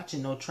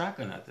watching no track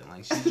or nothing.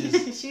 Like she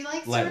just she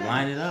likes like to run.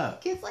 Line it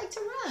up. Kids like to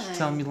run. She's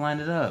telling me line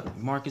it up.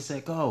 Marcus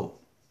said go.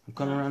 I'm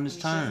coming around this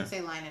turn. She didn't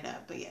say line it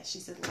up, but yeah, she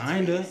said.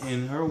 Kinda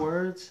in her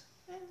words.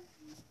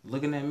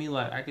 Looking at me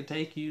like I could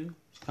take you.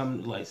 She's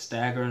coming like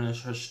staggering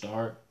as her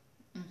start.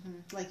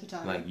 Mm-hmm. Like you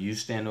talking. Like you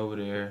stand over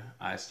there,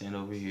 I stand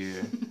over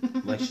here.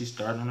 Like she's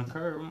starting on a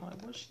curve. I'm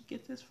like, where'd she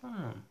get this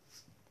from?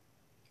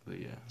 But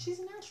yeah. She's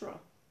a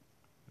natural.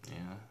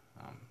 Yeah.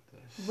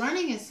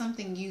 Running is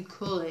something you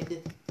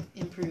could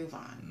improve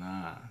on.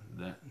 Nah,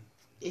 that.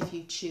 If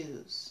you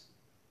choose.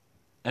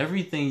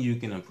 Everything you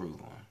can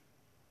improve on.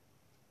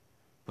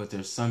 But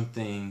there's some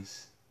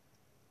things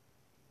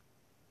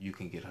you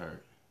can get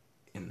hurt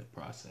in the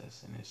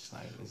process, and it's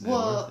like, is that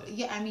worth it?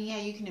 Yeah, I mean, yeah,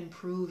 you can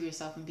improve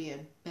yourself and be a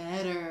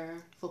better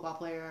football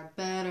player, a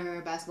better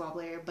basketball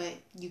player, but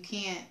you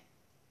can't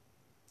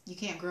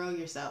grow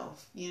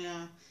yourself, you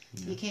know?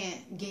 Yeah. You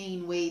can't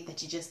gain weight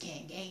that you just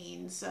can't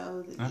gain.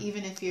 So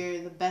even if you're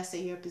the best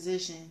at your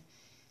position,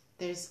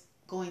 there's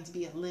going to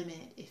be a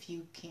limit if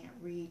you can't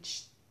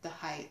reach the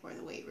height or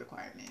the weight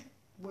requirement.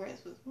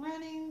 Whereas with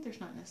running, there's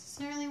not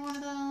necessarily one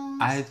of those.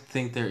 I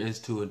think there is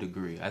to a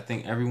degree. I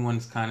think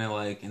everyone's kind of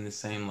like in the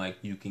same, like,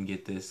 you can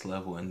get this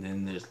level, and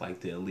then there's like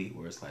the elite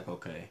where it's like,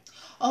 okay.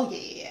 Oh,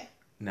 yeah.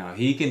 Now,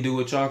 he can do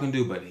what y'all can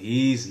do, but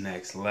he's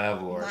next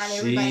level. Or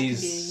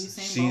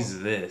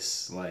she's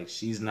this. Like,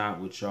 she's not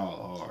what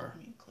y'all are. I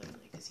mean,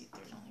 clearly, because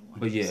there's only one.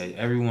 But yeah,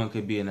 everyone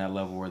could be in that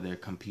level where they're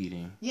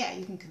competing. Yeah,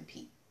 you can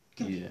compete.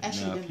 Yeah.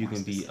 Now, if you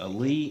can be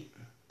elite,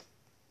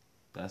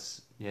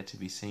 that's yet to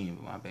be seen.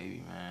 But my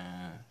baby,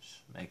 man,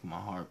 she's making my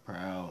heart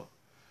proud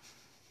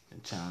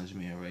and challenge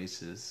me in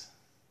races.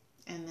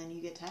 And then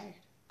you get tired.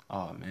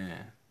 Oh,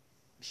 man.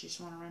 She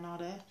just want to run all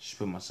day? She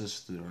put my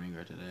sister through the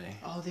ringer today.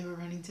 Oh, they were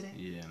running today?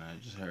 Yeah, and I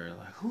just heard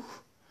like, whew.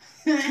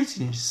 TT needs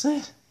to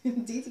sit.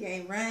 TT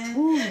ain't run.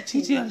 Ooh,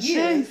 TT out of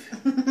shape.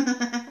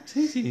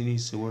 TT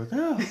needs to work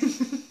out.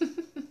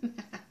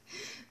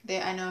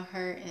 I know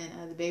her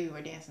and the baby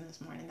were dancing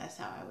this morning. That's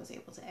how I was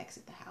able to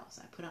exit the house.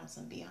 I put on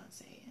some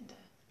Beyonce and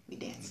we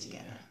danced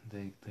together.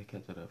 They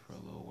kept it up for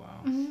a little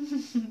while.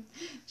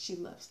 She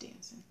loves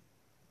dancing.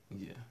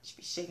 Yeah. She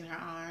be shaking her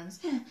arms.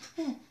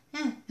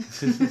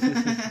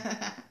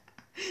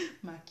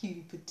 My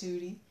cutie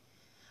patootie.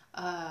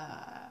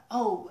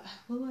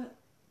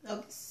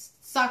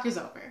 Soccer's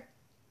over.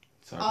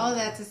 All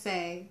that to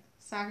say,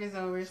 soccer's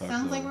over.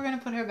 Sounds like we're gonna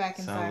put her back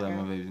in soccer. Sounds like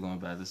my baby's going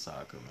back to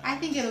soccer, man. I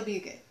think it'll be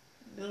good.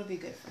 It'll be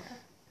good for her.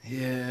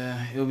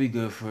 Yeah, it'll be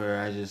good for her.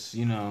 I just,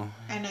 I know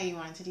you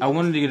wanted to do I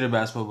wanted to get her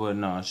basketball, but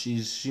no, she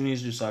needs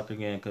to do soccer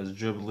again because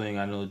dribbling,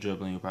 I know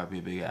dribbling will probably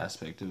be a big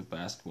aspect of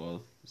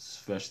basketball,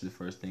 especially the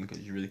first thing because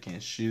you really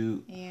can't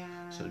shoot.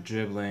 Yeah. So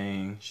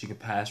dribbling, she can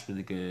pass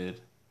really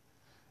good,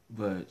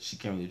 but she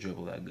can't really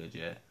dribble that good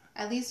yet.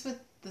 At least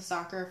with the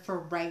soccer for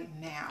right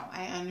now.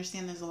 I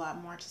understand there's a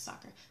lot more to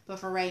soccer, but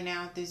for right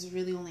now, there's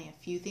really only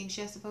a few things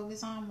she has to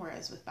focus on,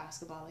 whereas with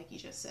basketball, like you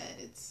just said,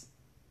 it's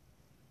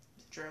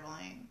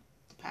dribbling,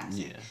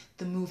 passing,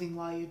 the moving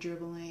while you're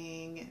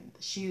dribbling, and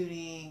the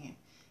shooting.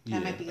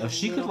 That might be if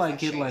she could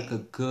get like a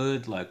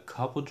good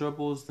couple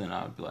dribbles, then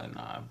I'd be like,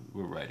 nah,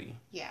 we're ready.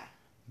 Yeah.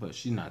 But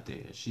she's not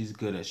there. She's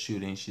good at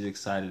shooting. She's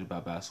excited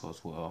about basketball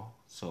as well.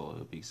 So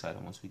it'll be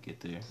exciting once we get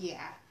there.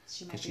 Yeah.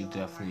 She might be she's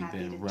definitely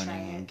been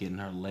running and getting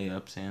her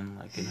layups in,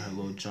 like getting her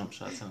little jump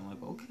shots. And I'm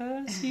like,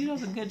 okay, see,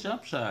 that's a good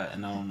jump shot.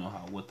 And I don't know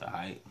what the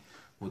height,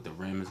 what the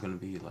rim is going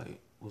to be like.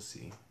 We'll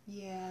see.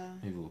 Yeah.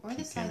 Maybe we'll or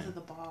the size of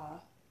the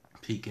ball.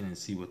 Peek in and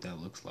see what that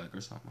looks like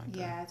or something like that.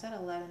 Yeah, it's at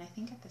 11. I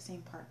think at the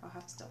same park. I'll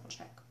have to double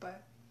check.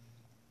 But,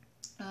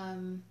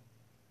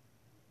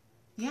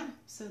 yeah.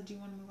 So do you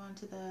want to move on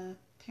to the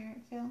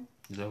parent film?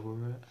 Is that where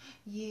we're at?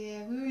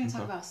 Yeah, we were going to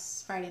talk about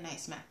Friday Night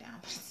SmackDown.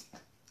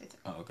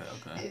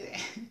 Okay.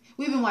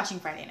 We've been watching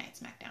Friday Night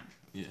SmackDown.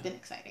 Yeah. It's been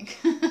exciting.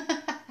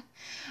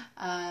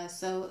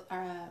 So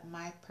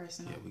my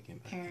personal we can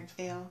parent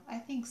fail, I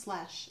think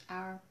 /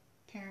 our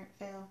parent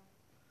fail.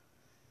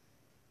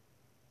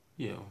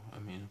 Yeah, I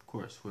mean, of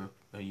course, we're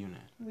a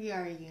unit. We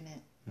are a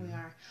unit. We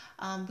are.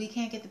 We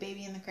can't get the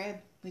baby in the crib.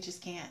 We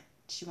just can't.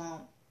 She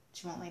won't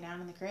lay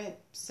down in the crib.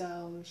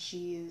 So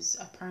she is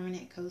a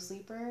permanent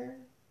co-sleeper.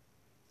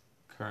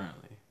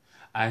 Currently.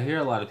 I hear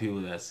a lot of people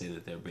that say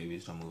that their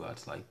babies don't move out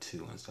to like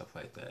 2 and stuff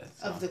like that.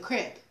 So. Of the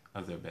crib.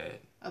 Of their bed.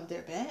 Of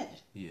their bed.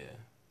 Yeah.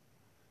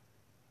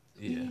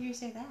 Who did you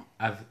say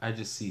that? I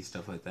just see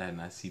stuff like that, and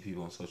I see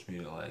people on social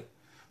media like,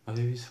 my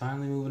baby's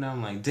finally moving out.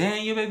 I'm like,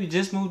 dang, your baby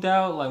just moved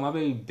out? Like, my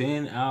baby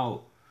been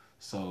out.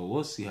 So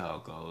we'll see how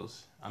it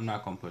goes. I'm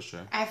not going to push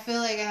her. I feel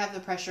like I have the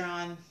pressure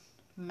on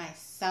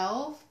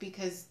myself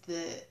because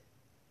the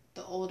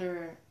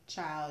older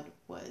child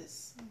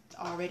was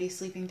already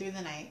sleeping through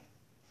the night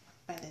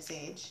by this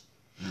age.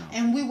 No.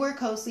 And we were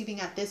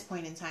co-sleeping at this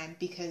point in time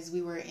because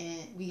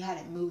we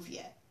hadn't moved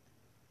yet.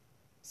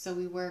 So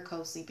we were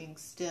co-sleeping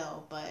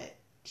still, but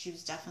she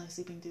was definitely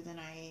sleeping through the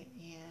night,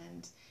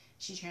 and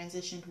she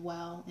transitioned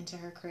well into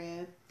her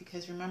crib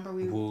because remember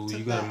you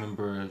gotta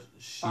remember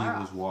she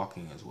was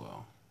walking as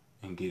well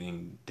and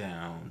getting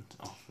down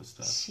off of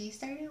stuff. She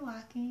started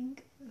walking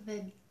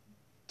the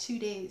 2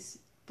 days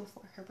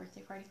before her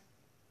birthday party.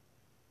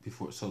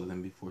 Before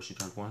she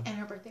turned 1? And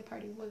her birthday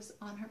party was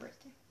on her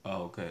birthday.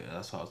 Oh, okay.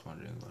 That's what I was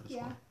wondering about as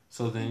well.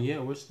 So then,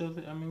 we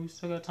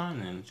still got time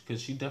then. Because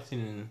she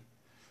definitely didn't...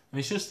 I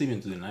mean, she was sleeping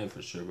through the night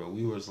for sure, but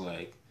we was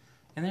like...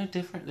 And they're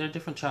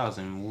different childs.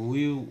 And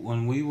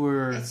when we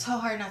were... It's so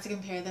hard not to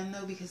compare them,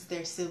 though, because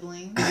they're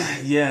siblings.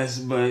 Yes,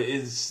 but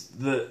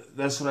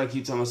that's what I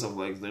keep telling myself.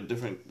 Like, they're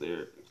different...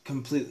 They're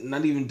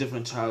not even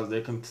different childs.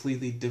 They're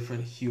completely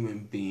different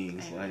human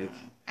beings.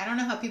 I don't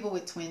know how people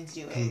with twins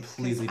do it.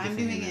 Completely different. I'm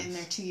doing it and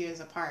they're 2 years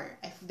apart.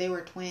 If they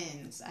were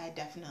twins,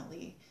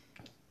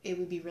 it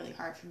would be really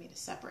hard for me to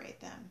separate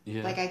them.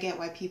 Yeah. Like, I get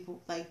why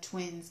people, like,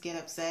 twins get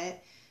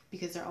upset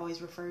because they're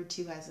always referred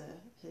to as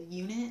a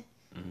unit.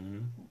 Mm-hmm.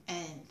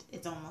 And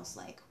it's almost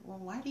like, well,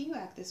 why do you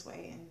act this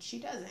way? And she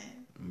doesn't.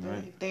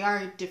 Right. They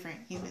are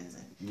different humans.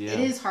 And it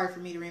is hard for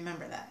me to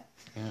remember that.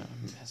 Yeah.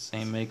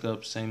 Same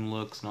makeup, same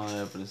looks and all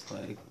that, but it's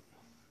like,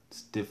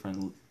 it's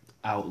different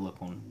outlook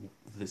on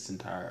this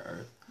entire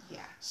earth. Yeah.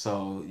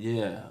 So,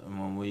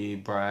 when we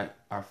brought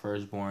our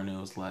firstborn, it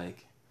was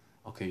like,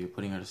 okay, you're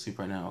putting her to sleep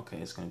right now. Okay,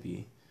 it's going to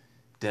be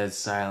dead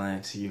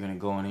silent. You're going to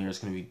go in here. It's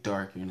going to be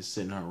dark. You're going to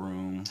sit in her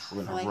room.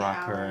 We're going to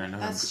rock her. And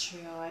that's true.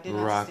 I did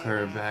rock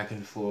her back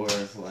and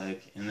forth.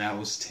 And that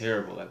was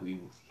terrible. Like, we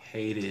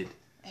hated.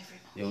 Every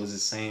moment. It was the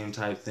same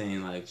type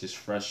thing. Like, just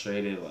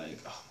frustrated. Like,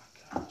 oh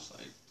my gosh.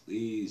 Like,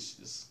 please,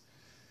 just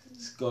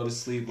go to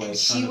sleep. And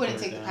she wouldn't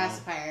take the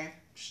pacifier.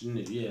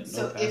 No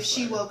so pacifier. If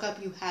she woke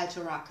up, you had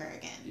to rock her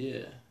again.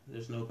 Yeah,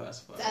 there's no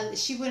pacifier.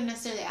 She wouldn't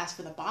necessarily ask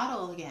for the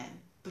bottle again,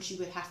 but you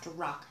would have to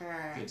rock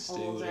her and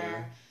hold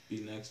her.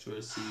 Be next to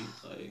her seat,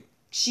 like.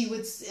 She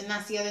would, and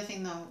that's the other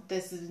thing though.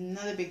 This is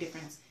another big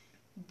difference.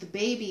 The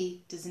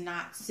baby does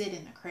not sit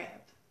in the crib.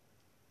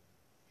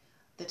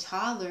 The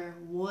toddler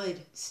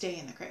would stay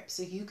in the crib,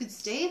 so you could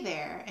stay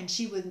there, and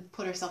she would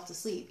put herself to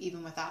sleep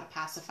even without a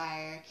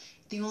pacifier.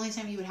 The only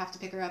time you would have to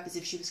pick her up is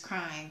if she was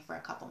crying for a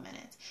couple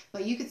minutes.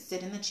 But you could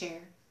sit in the chair,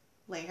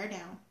 lay her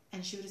down,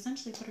 and she would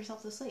essentially put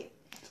herself to sleep.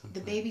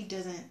 The baby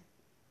doesn't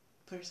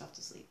put herself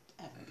to sleep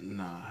ever.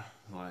 Nah.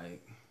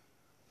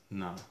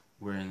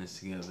 We're in this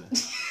together.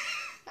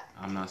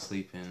 I'm not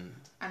sleeping.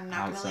 I'm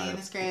not gonna lay in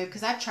this crib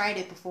because I've tried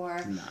it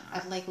before. Nah.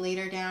 I've laid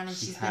her down and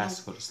she's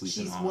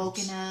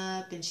woken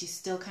up and she's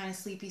still kind of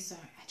sleepy. So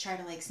I try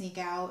to sneak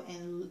out,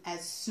 and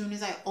as soon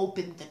as I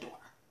open the door,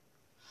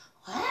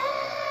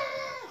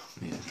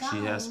 she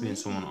has to be in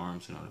someone's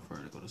arms in order for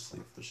her to go to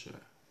sleep for sure.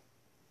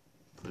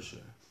 For sure.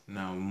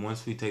 Now,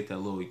 once we take that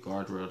little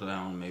guardrail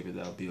down, maybe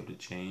that'll be able to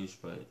change,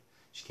 but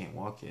she can't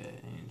walk yet,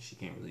 and she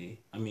can't really...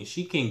 I mean,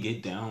 she can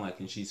get down,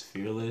 and she's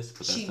fearless,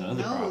 but that's the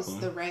other problem. She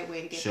knows the right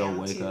way to get down,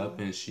 She'll wake up,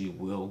 and she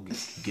will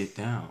get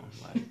down.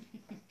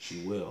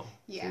 She will,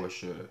 for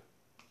sure. Yeah.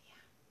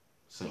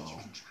 So, but you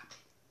can drop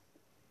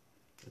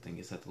it. I think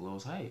it's at the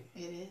lowest height.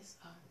 It is?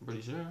 Oh. I'm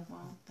pretty sure.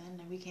 Well, then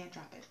we can't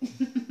drop it.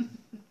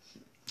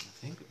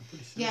 I'm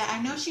pretty sure. Yeah,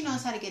 I know she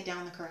knows how to get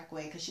down the correct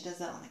way, because she does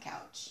that on the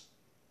couch.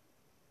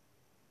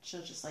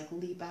 She'll just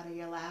leap out of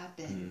your lap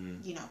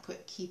and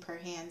keep her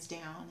hands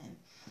down and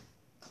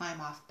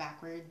climb off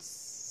backwards.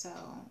 So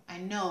I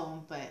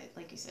know, but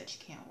like you said, she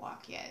can't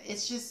walk yet.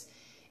 It's just,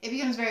 it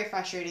becomes very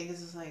frustrating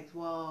because it's like,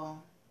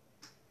 well,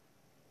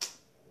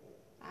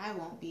 I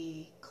won't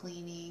be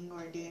cleaning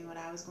or doing what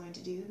I was going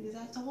to do because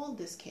I have to hold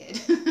this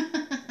kid.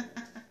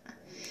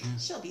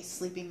 She'll be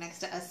sleeping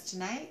next to us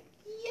tonight.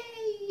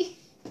 Yay!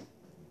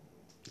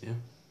 Yeah.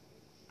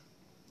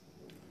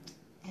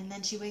 And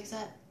then she wakes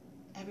up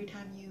every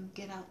time you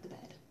get out the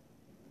bed.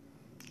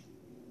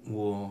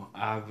 Well,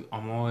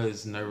 I'm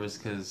always nervous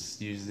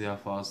because usually I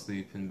fall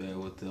asleep in bed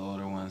with the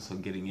older one, so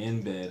getting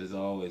in bed is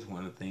always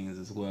one of the things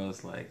as well.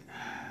 It's like,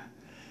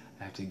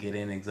 I have to get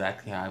in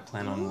exactly how I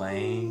plan on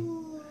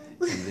laying,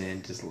 and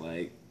then just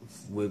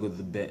wiggle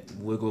the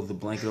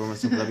blanket over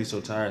myself. I'd be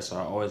so tired, so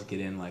I always get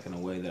in like in a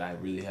way that I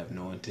really have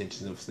no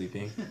intention of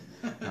sleeping.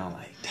 And I'm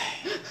like,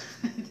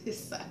 dang,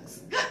 this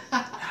sucks.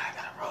 I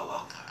gotta roll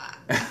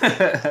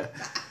over.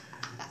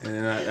 And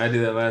then I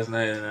did that last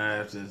night, and I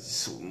have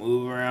to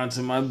move around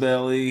to my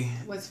belly.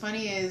 What's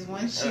funny is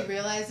once she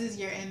realizes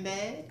you're in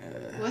bed,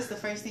 what's the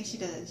first thing she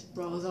does?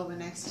 Rolls over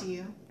next to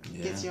you,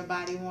 gets your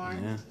body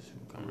warm,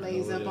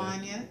 lays up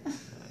on you.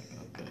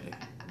 Like, okay.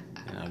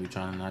 And I be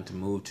trying not to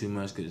move too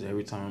much because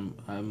every time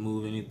I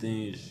move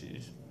anything, she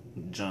just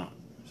jump.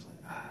 It's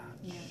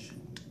like,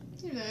 shoot.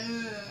 So yeah.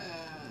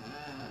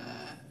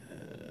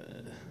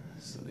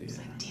 It's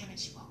like, damn it,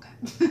 she woke up.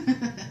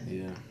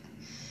 Yeah.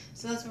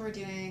 So that's what we're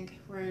doing.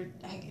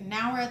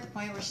 Now we're at the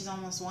point where she's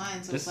almost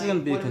 1. So this it's is like, gonna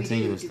be a what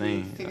continuous do?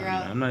 thing.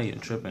 I'm not even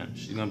tripping.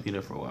 She's gonna be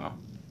there for a while.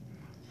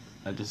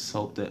 I just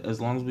hope that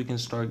as long as we can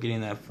start getting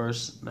that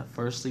first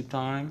sleep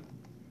time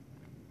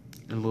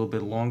a little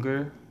bit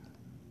longer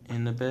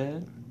in the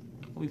bed,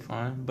 we'll be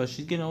fine. But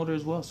she's getting older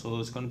as well, so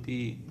it's gonna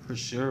be for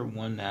sure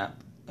 1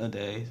 nap a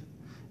day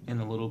in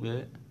a little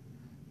bit.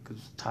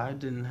 Because Ty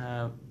didn't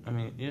have.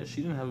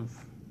 She didn't have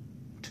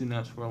 2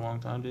 naps for a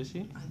long time, did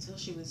she? Until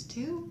she was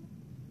 2.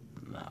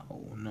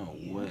 No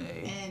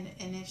way.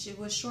 And if she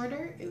was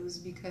shorter, it was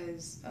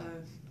because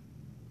of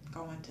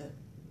going to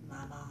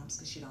my mom's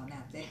because she don't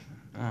nap there.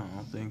 I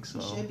don't think so.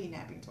 She should be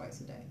napping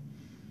twice a day.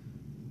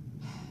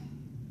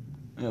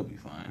 It'll be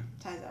fine.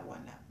 Ty's at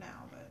 1 nap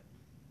now, but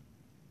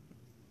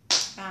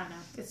I don't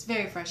know. It's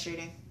very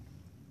frustrating.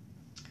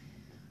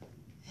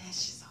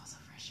 It's just also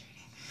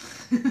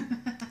frustrating.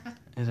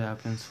 It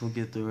happens. We'll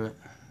get through it.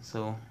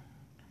 So,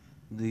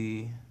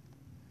 the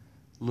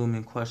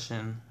looming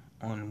question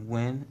on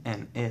when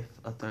and if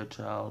a third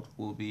child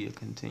will be a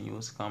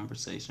continuous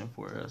conversation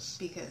for us.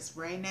 Because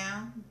right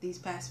now, these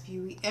past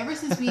few weeks, ever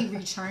since we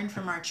returned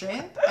from our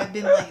trip, I've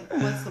been like,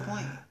 what's the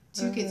point?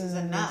 2 kids is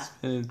enough.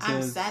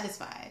 I'm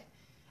satisfied.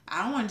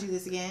 I don't want to do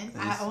this again.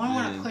 I don't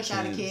want to push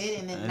out a kid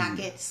and then not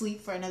get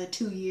sleep for another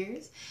 2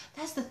 years.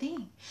 That's the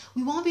thing.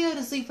 We won't be able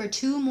to sleep for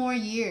 2 more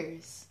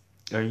years.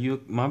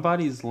 My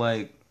body's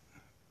like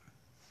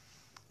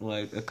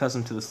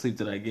accustomed to the sleep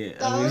that I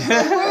get. Where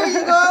are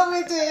you going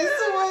with this?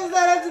 What does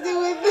that have to do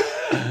with it?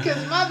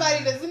 Because my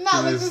body does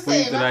not look the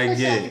same. I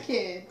push out a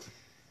kid.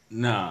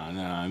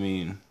 Nah.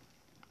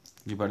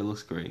 Your body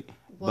looks great.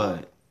 Well,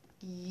 but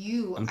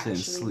you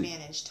actually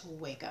managed to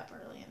wake up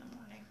early in the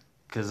morning.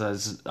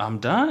 Because I'm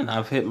done.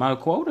 I've hit my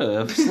quota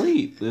of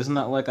sleep. It's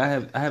not like I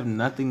have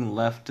nothing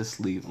left to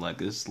sleep.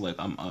 Like it's like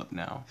I'm up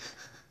now.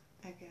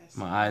 I guess.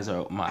 My eyes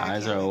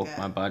are open.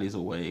 My body's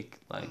awake.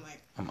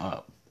 I'm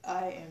up.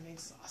 I am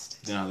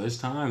exhausted. There's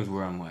times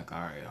where I'm like,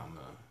 all right, I'm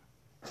going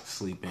to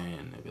sleep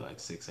in. It'll be like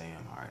 6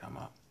 a.m. All right, I'm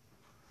up.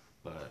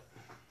 But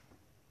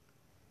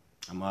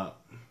I'm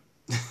up.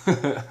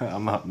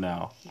 I'm up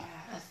now. Yeah,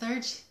 a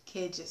third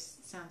kid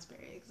just sounds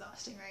very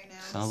exhausting right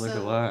now. Sounds like a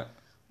lot.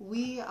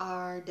 We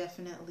are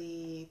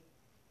definitely...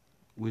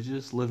 We're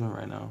just living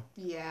right now.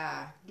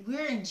 Yeah,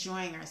 we're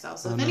enjoying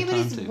ourselves. So if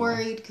anybody's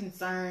worried,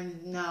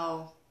 concerned,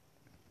 no,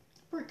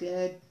 we're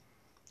good.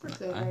 We're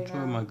good right now. I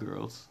enjoy my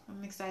girls.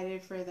 I'm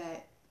excited for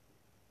that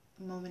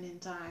moment in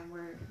time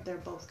where they're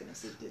both gonna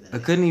sleep through the night. I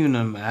couldn't even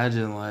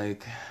imagine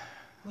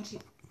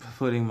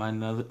putting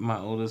my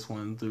oldest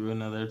one through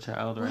another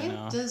child right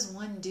now. What does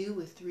one do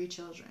with 3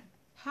 children?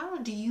 How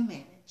do you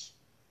manage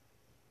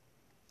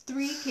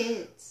 3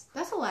 kids?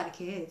 That's a lot of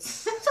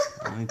kids.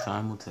 Only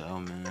time will tell,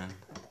 man.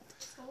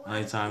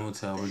 Only time will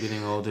tell. We're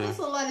getting older. That's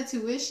a lot of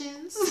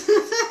tuitions.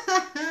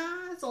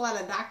 That's a lot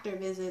of doctor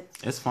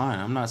visits. It's fine.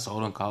 I'm not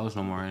sold on college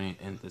no more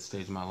in this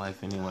stage of my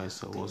life anyway,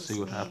 so we'll see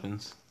what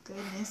happens.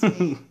 Goodness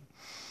me.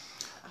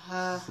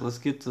 So let's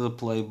get to the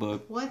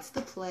playbook. What's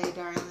the play,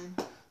 darling?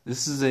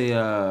 This is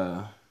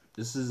a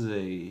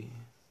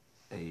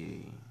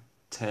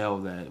tale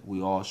that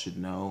we all should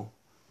know,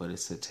 but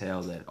it's a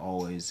tale that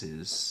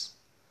always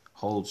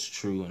holds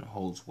true and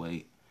holds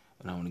weight.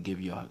 And I want to give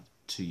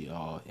to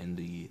y'all in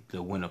the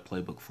Winner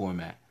Playbook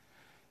format.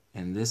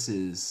 And this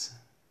is,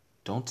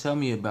 don't tell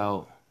me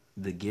about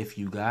the gift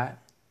you got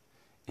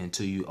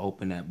until you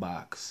open that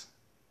box.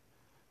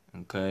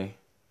 Okay?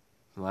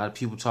 A lot of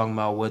people talking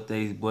about what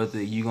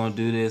you gonna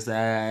do this,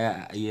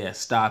 yeah,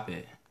 stop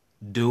it.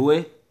 Do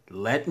it.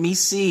 Let me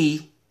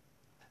see.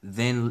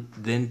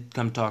 Then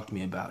come talk to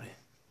me about it.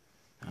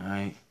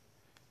 Alright?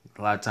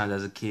 A lot of times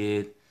as a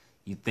kid,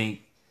 you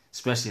think,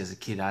 especially as a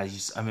kid, I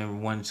remember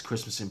one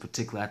Christmas in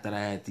particular, I thought I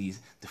had the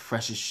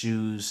freshest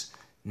shoes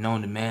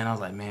known to man. I was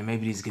like, man,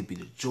 maybe these could be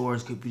the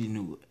Jordans, could be the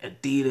new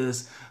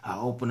Adidas. I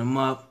opened them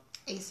up.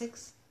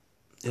 Asics?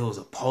 It was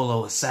a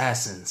Polo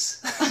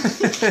Assassins.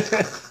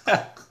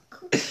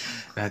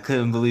 I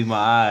couldn't believe my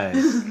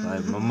eyes.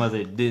 Like, my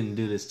mother didn't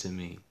do this to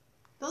me.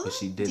 But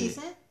she did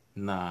decent? it.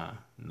 Nah.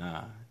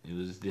 It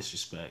was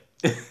disrespect.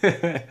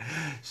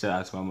 Shout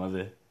out to my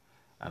mother.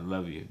 I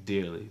love you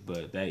dearly,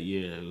 but that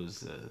year it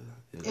was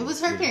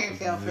her parent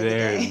fail for the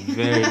day.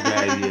 Very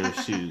bad year of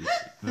shoes.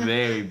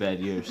 Very bad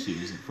year of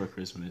shoes for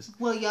Christmas.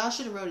 Well, y'all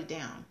should have wrote it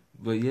down.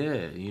 But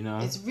yeah,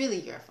 it's really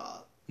your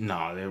fault.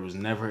 No, there was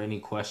never any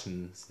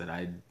questions that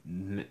I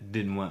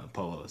didn't want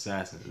Polo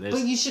Assassins.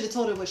 But you should have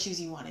told her what shoes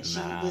you wanted. She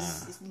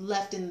was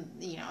left in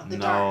the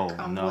dark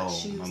on what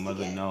shoes my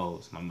mother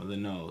knows. My mother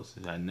knows.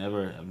 I've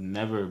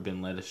never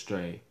been led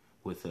astray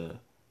with a.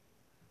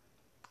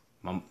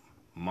 My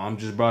mom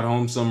just brought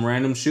home some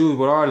random shoes.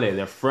 What are they?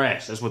 They're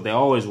fresh. That's what they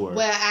always were.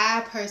 Well,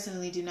 I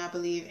personally do not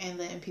believe in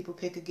letting people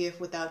pick a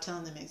gift without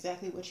telling them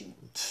exactly what you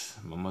want.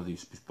 My mother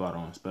used to be spot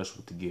on, especially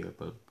with the gear.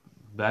 But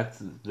back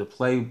to the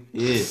play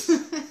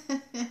is.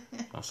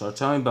 Don't start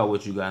telling me about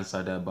what you got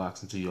inside that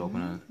box until you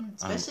open it.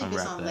 Especially if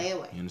it's on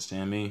layaway. You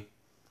understand me?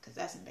 Because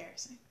that's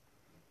embarrassing.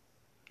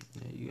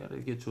 Yeah, you got to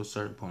get to a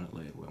certain point of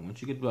layaway.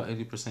 Once you get about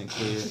 80%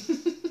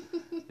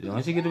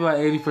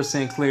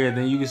 clear,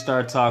 then you can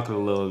start talking a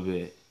little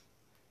bit.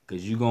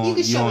 Because you on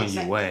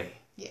your way.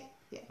 Yeah.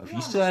 If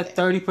you still have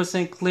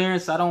 30%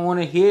 clearance, I don't want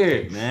to hear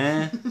it,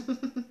 man.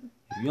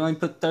 If you only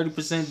put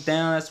 30%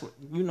 down, that's what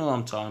you know what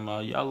I'm talking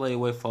about. Y'all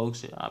layaway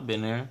folks, I've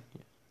been there.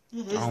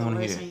 It is the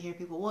worst when you hear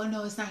people, well,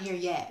 no, it's not here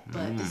yet,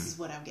 but this is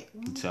what I'm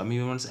getting. Tell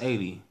me when it's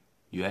 80.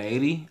 You at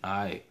 80? All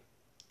right.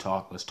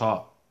 Let's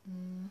talk.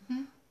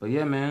 Mm-hmm. But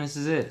yeah, man, this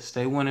is it.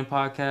 Stay Winning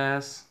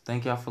Podcast.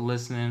 Thank y'all for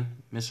listening.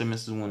 Mr. and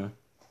Mrs. Winner.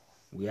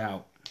 We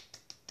out.